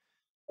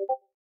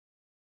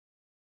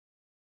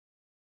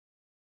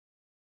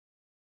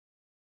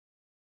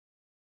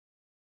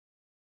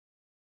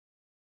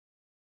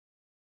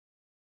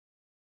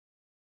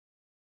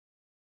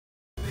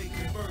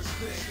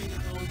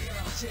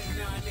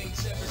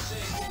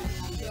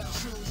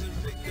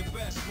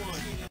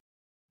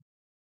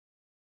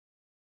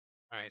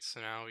 Alright,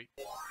 so now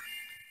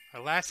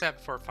our last set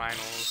before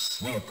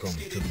finals. Welcome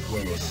to the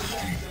world of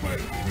Street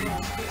Fighter 3.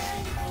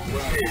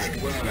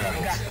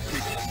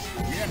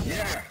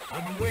 Yeah,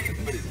 I've been waiting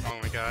for this. Oh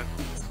my god.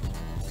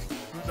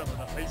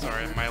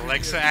 Sorry, my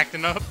legs are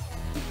acting up.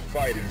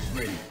 Fighters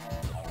ready.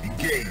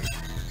 Engage.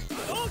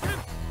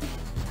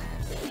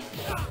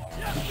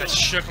 That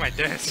shook my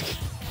desk.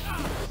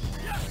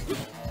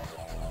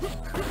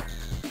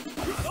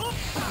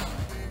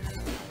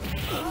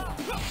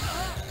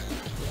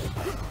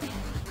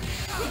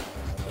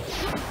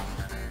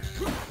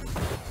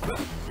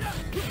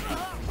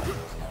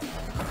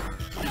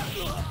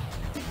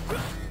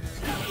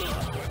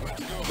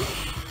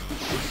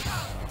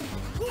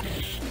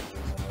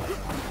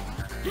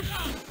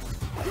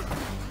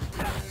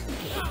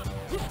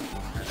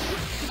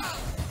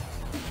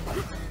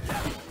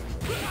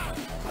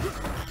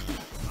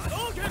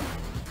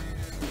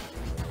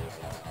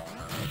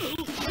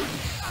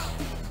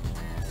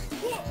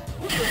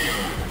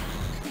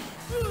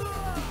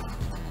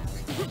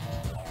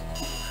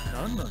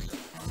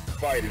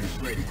 Fighters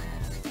ready.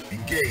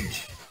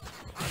 Engage.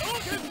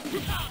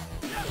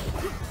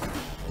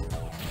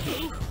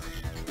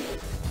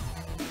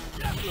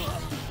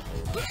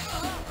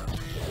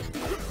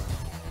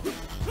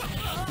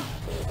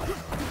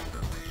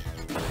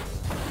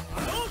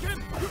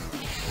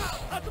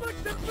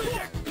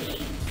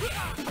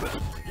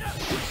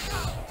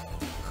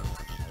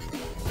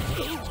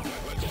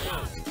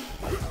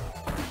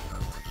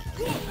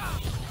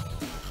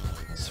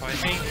 So I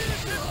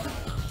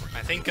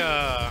think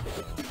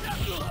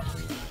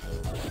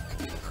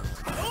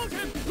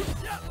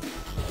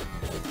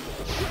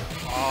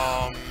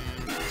No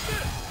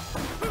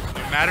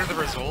matter the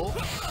result,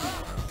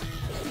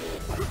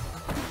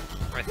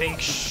 I think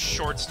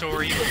short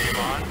story will move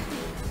on.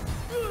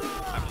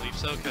 I believe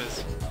so,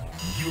 because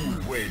You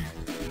win.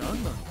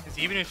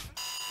 even if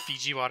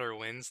Fiji Water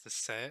wins the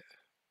set,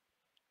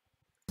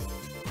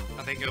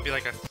 I think it'll be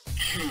like a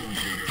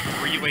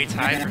three-way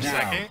tie for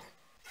second.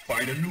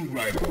 Find a new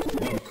rival.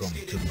 Welcome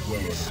to the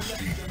world of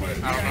Street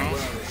Fighter. I don't know.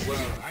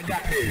 Well, I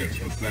got pairs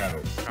for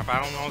battle. I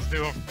don't know what to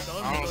do. I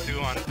don't know what to do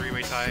on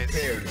three-way ties.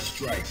 Prepare to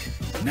strike.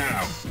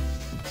 Now.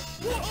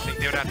 I think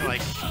they would have to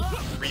like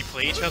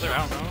replay each other. I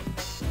don't know.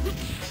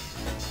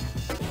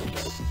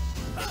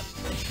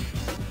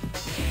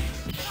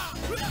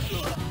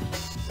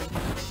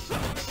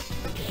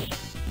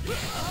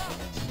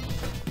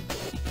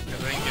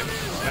 I think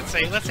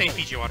if, let's say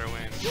Fiji Water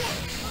wins.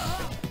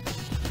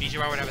 Fiji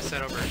Water would have a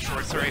set over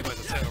Short Story, with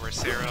a set over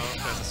Sero,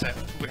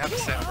 would have a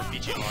set over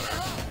Fiji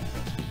Water.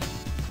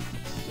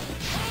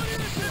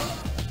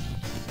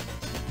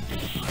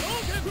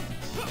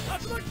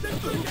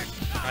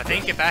 I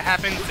think if that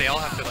happens, they all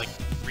have to like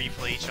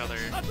replay each other.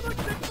 I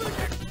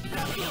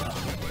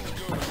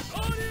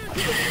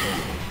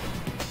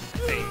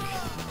think.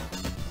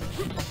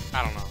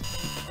 I don't know.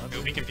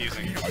 It'll be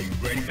confusing. Are you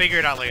ready? We'll figure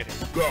it out later.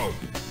 Go.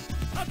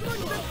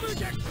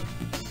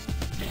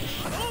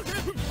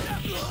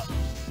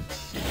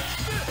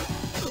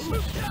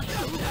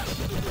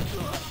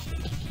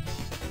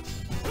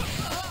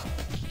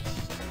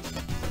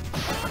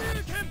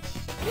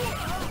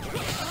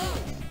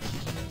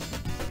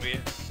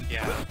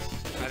 Yeah.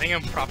 I think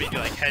it'll probably be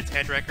like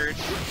head-to-head record,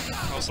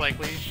 most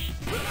likely.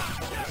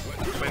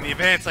 But in the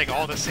event it's like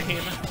all the same,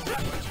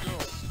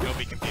 it'll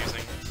be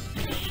confusing.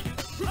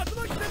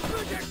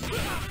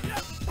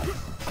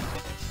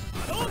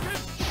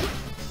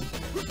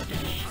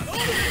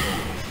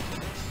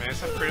 Man,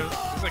 this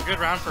is a good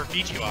round for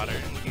Fiji Water.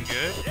 Looking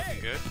good.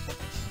 Looking good.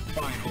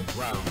 Final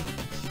round.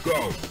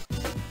 Go.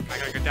 I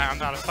gotta go down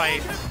to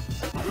fight.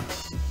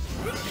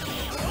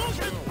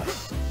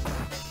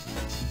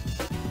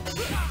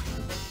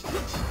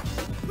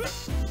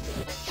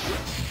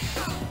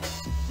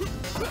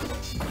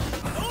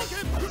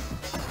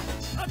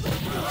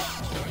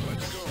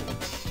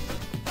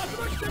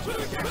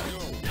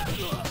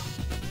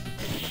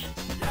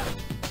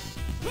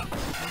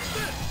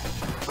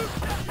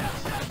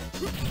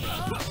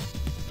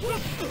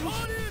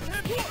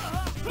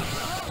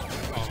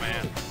 Oh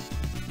man.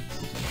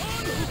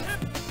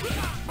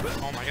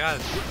 Oh my god.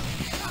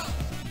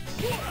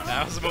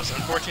 That was the most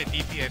unfortunate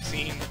DP I've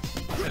seen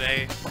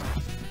today.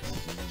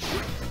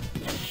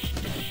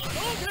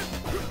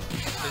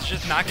 It's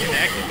just not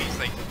connected. He's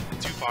like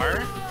too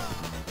far.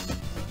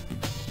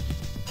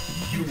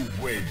 You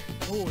win.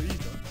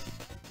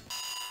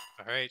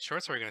 Alright,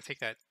 Short Story gonna take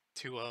that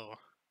 2-0.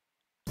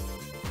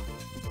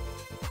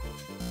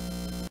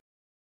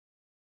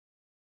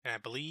 And I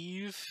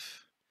believe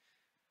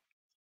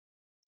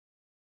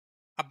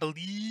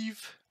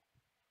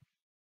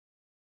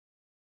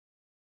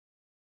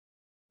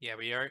yeah,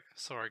 we are.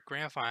 So our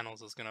grand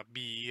finals is gonna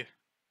be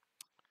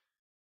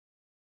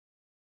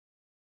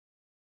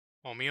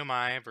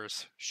Omiyomai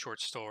versus Short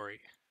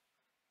Story.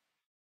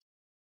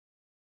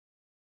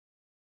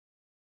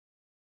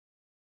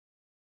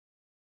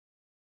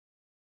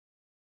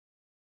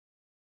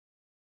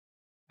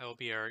 That'll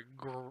be our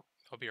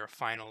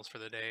finals for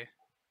the day.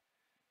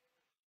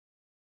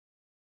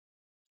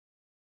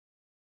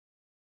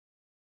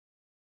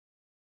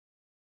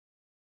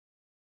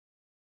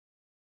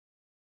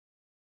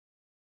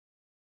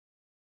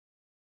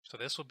 So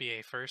this will be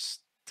a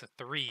first to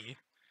 3.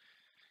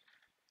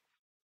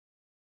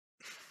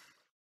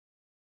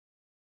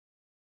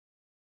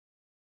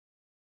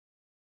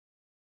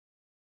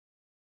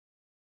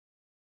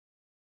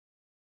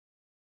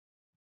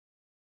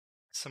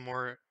 Some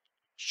more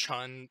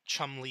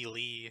Chumley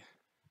Lee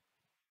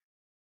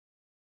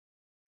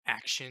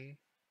action.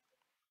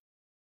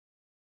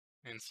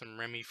 And some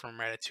Remy from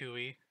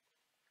Ratatouille.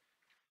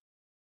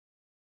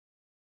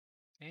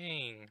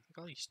 Dang, look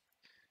at all these.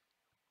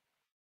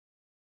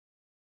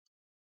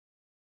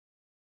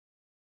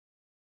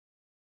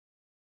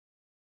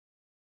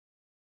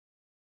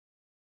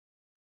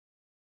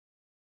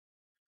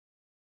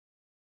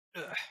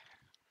 Ugh.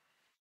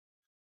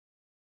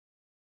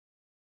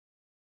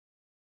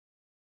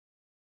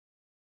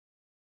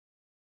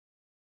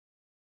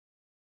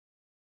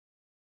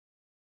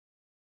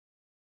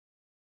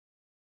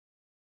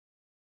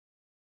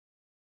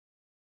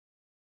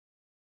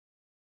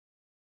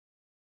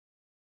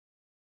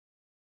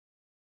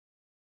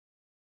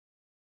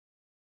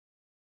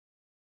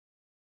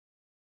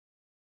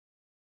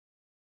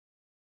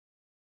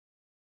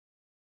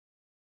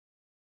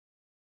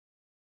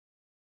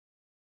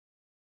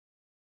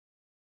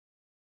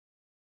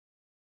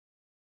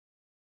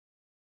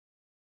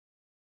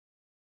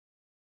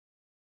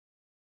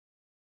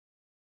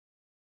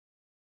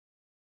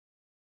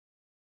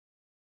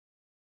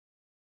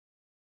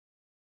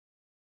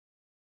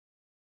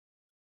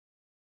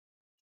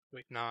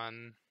 Waiting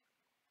on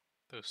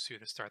those two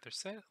to start their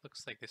set.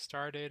 Looks like they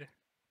started.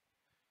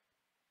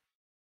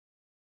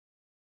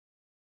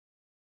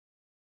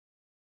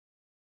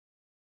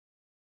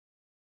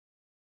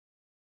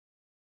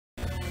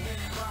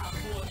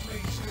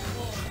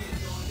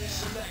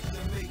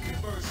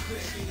 So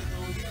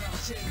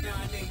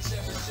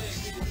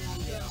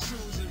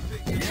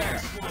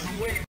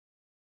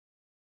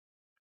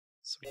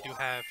we do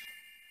have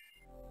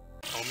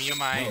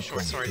Omiyamai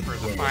short story for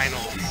the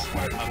finals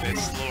of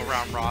this little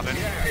round robin.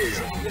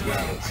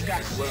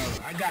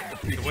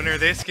 The winner of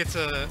this gets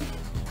the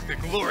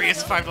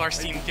glorious $5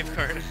 Steam gift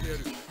card.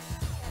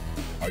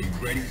 Are you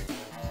ready?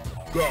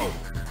 Go!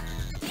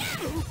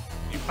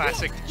 New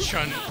classic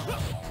Chun.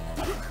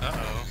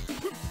 Uh-oh.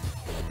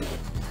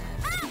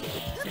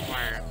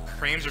 My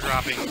frames are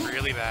dropping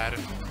really bad.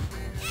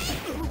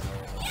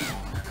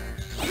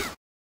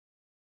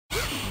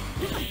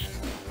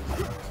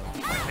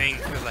 I think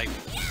because like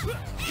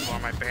people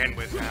on my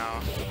bandwidth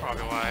now,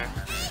 probably why.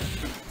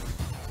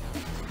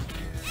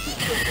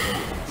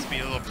 This be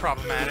a little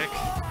problematic.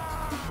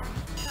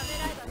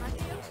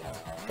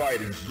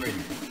 Fighters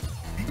ready.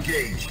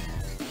 Engage.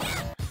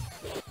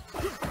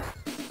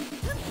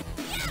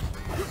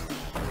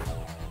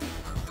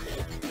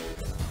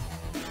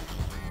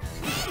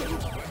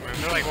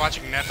 If they're like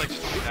watching Netflix or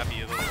something, that'd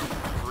be a little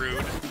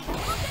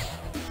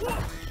rude.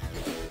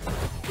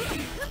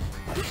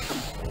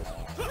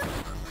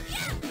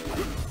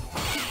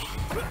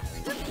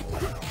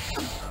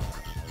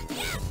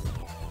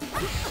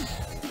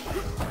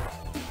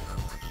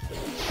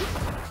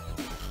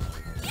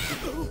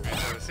 Alright,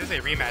 so this is a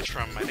rematch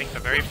from, I think, the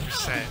very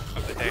first set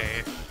of the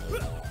day.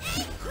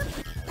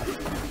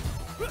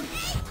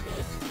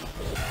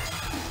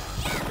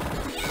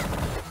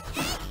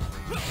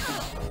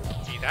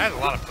 Gee, that has a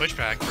lot of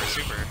pushback for a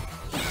super.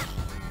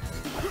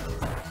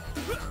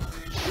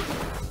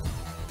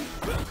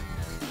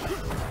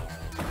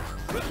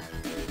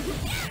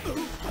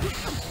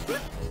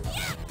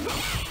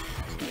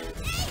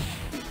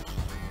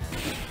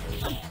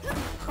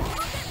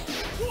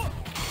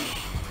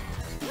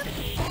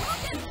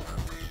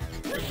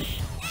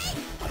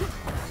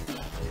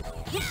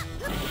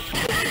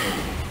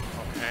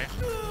 Okay,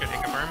 good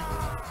hit confirm.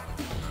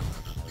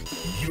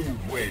 You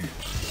win.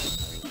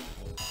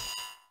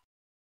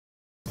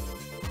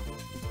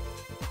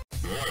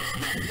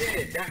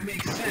 Yeah, that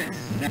makes sense.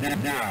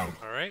 Now,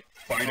 Alright,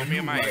 fight a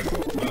new Omiyamai.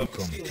 rival.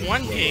 Welcome to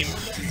One the game world.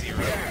 to 0.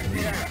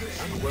 Yeah.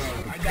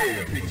 Well, I got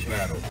a pitch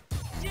battle.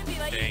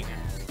 Dang.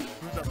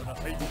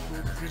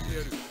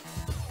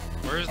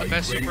 Where's the Are you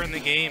best ready? super in the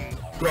game?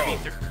 Go.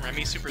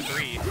 Remy Super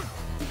 3.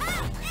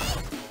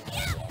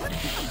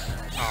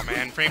 Oh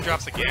man, frame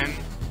drops again.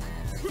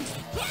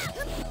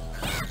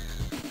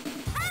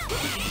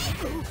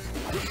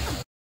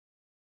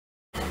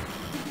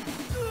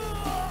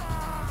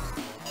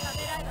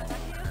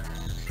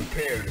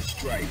 Prepare to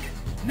strike.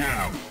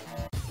 Now.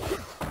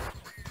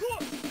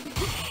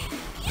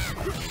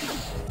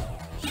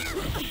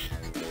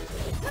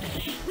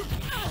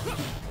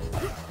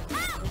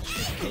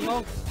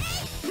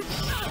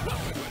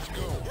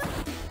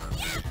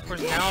 Of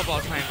course, now ball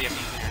time be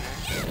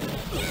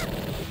easier.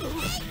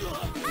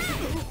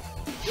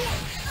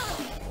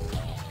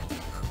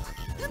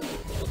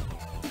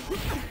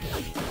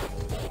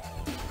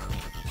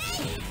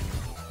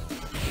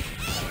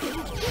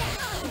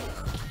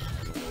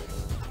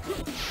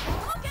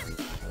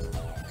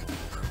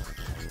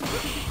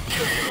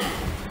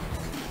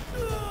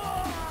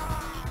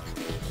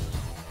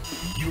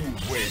 You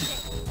win.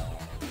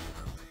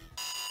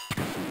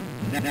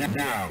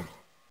 Now,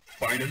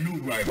 find a new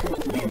rival.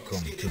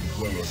 Welcome to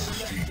the world of the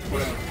street.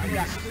 Well, I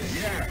got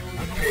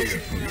I'm here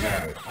for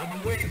that. I've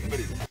been waiting for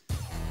this.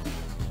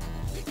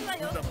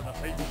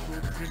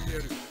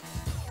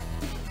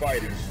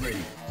 Fighters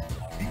ready.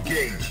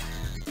 Engage.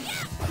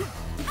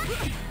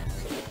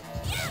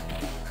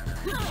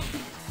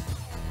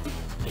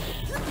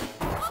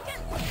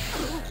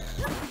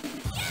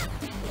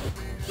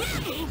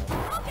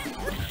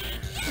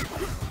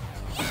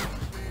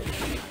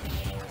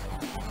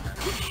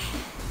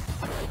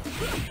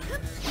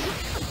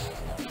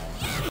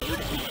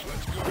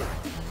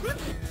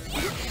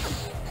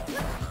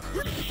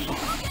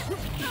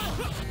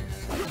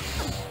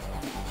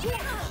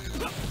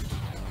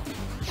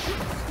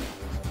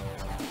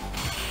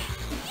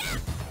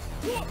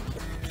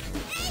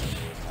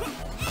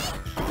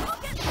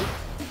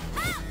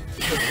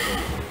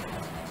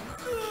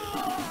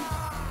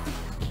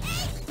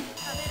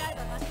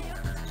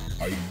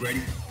 Are you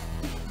ready?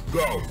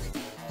 Go!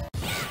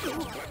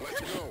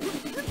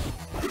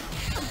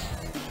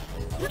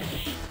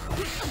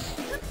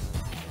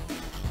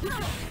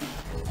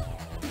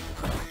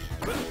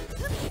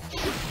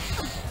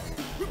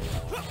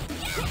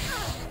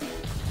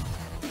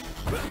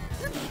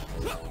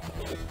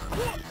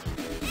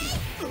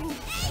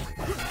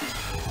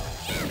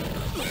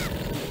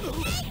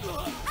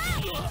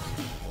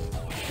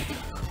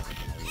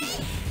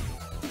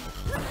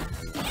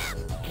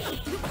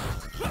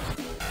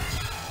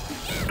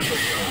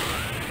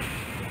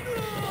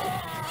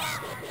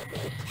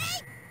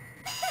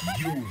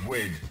 You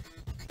win.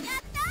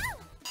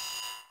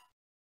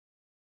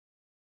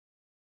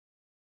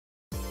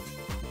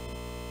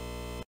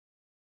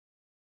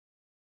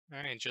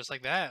 Alright, just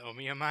like that,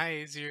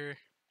 Omiyamai is your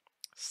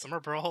Summer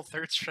Brawl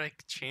Third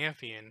Strike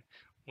champion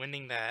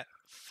winning that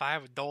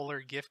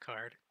 $5 gift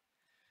card.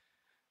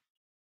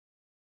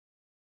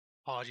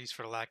 Apologies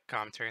for the lack of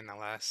commentary in the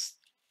last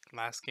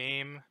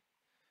game.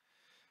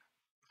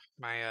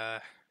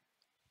 My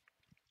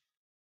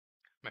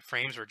my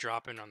frames were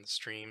dropping on the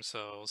stream, so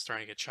it was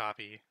starting to get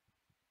choppy.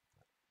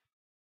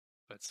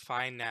 But it's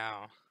fine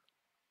now.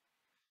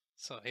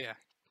 So yeah,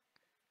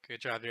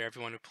 good job there,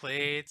 everyone who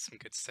played. Some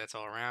good sets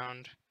all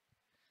around.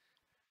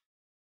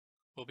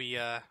 We'll be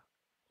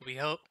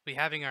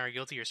having our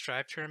Guilty Gear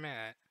Strive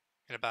tournament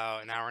in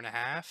about an hour and a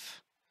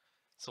half.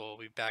 So we'll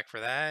be back for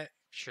that.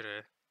 Be sure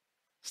to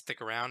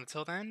stick around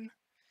until then,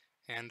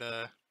 and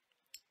we'll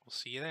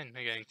see you then.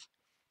 Again,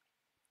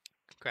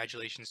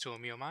 congratulations to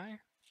Omiomai,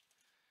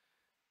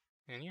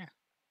 and yeah,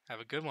 have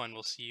a good one.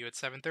 We'll see you at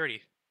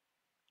 7:30.